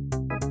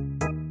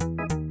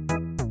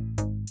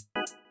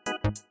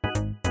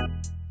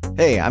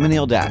 Hey, I'm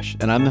Anil Dash,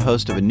 and I'm the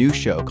host of a new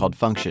show called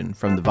Function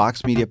from the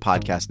Vox Media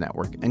Podcast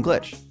Network and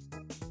Glitch.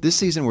 This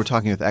season, we're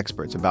talking with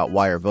experts about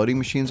why our voting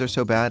machines are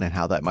so bad and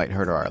how that might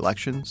hurt our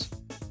elections.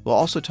 We'll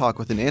also talk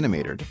with an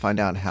animator to find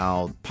out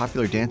how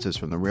popular dances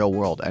from the real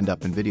world end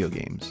up in video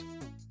games.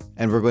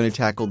 And we're going to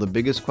tackle the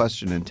biggest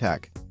question in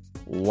tech.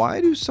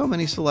 Why do so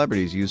many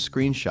celebrities use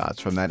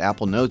screenshots from that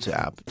Apple Notes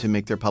app to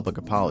make their public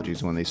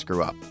apologies when they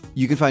screw up?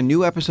 You can find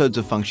new episodes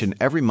of Function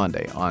every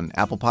Monday on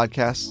Apple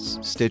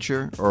Podcasts,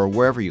 Stitcher, or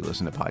wherever you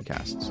listen to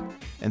podcasts.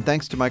 And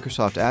thanks to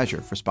Microsoft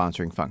Azure for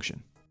sponsoring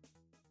Function.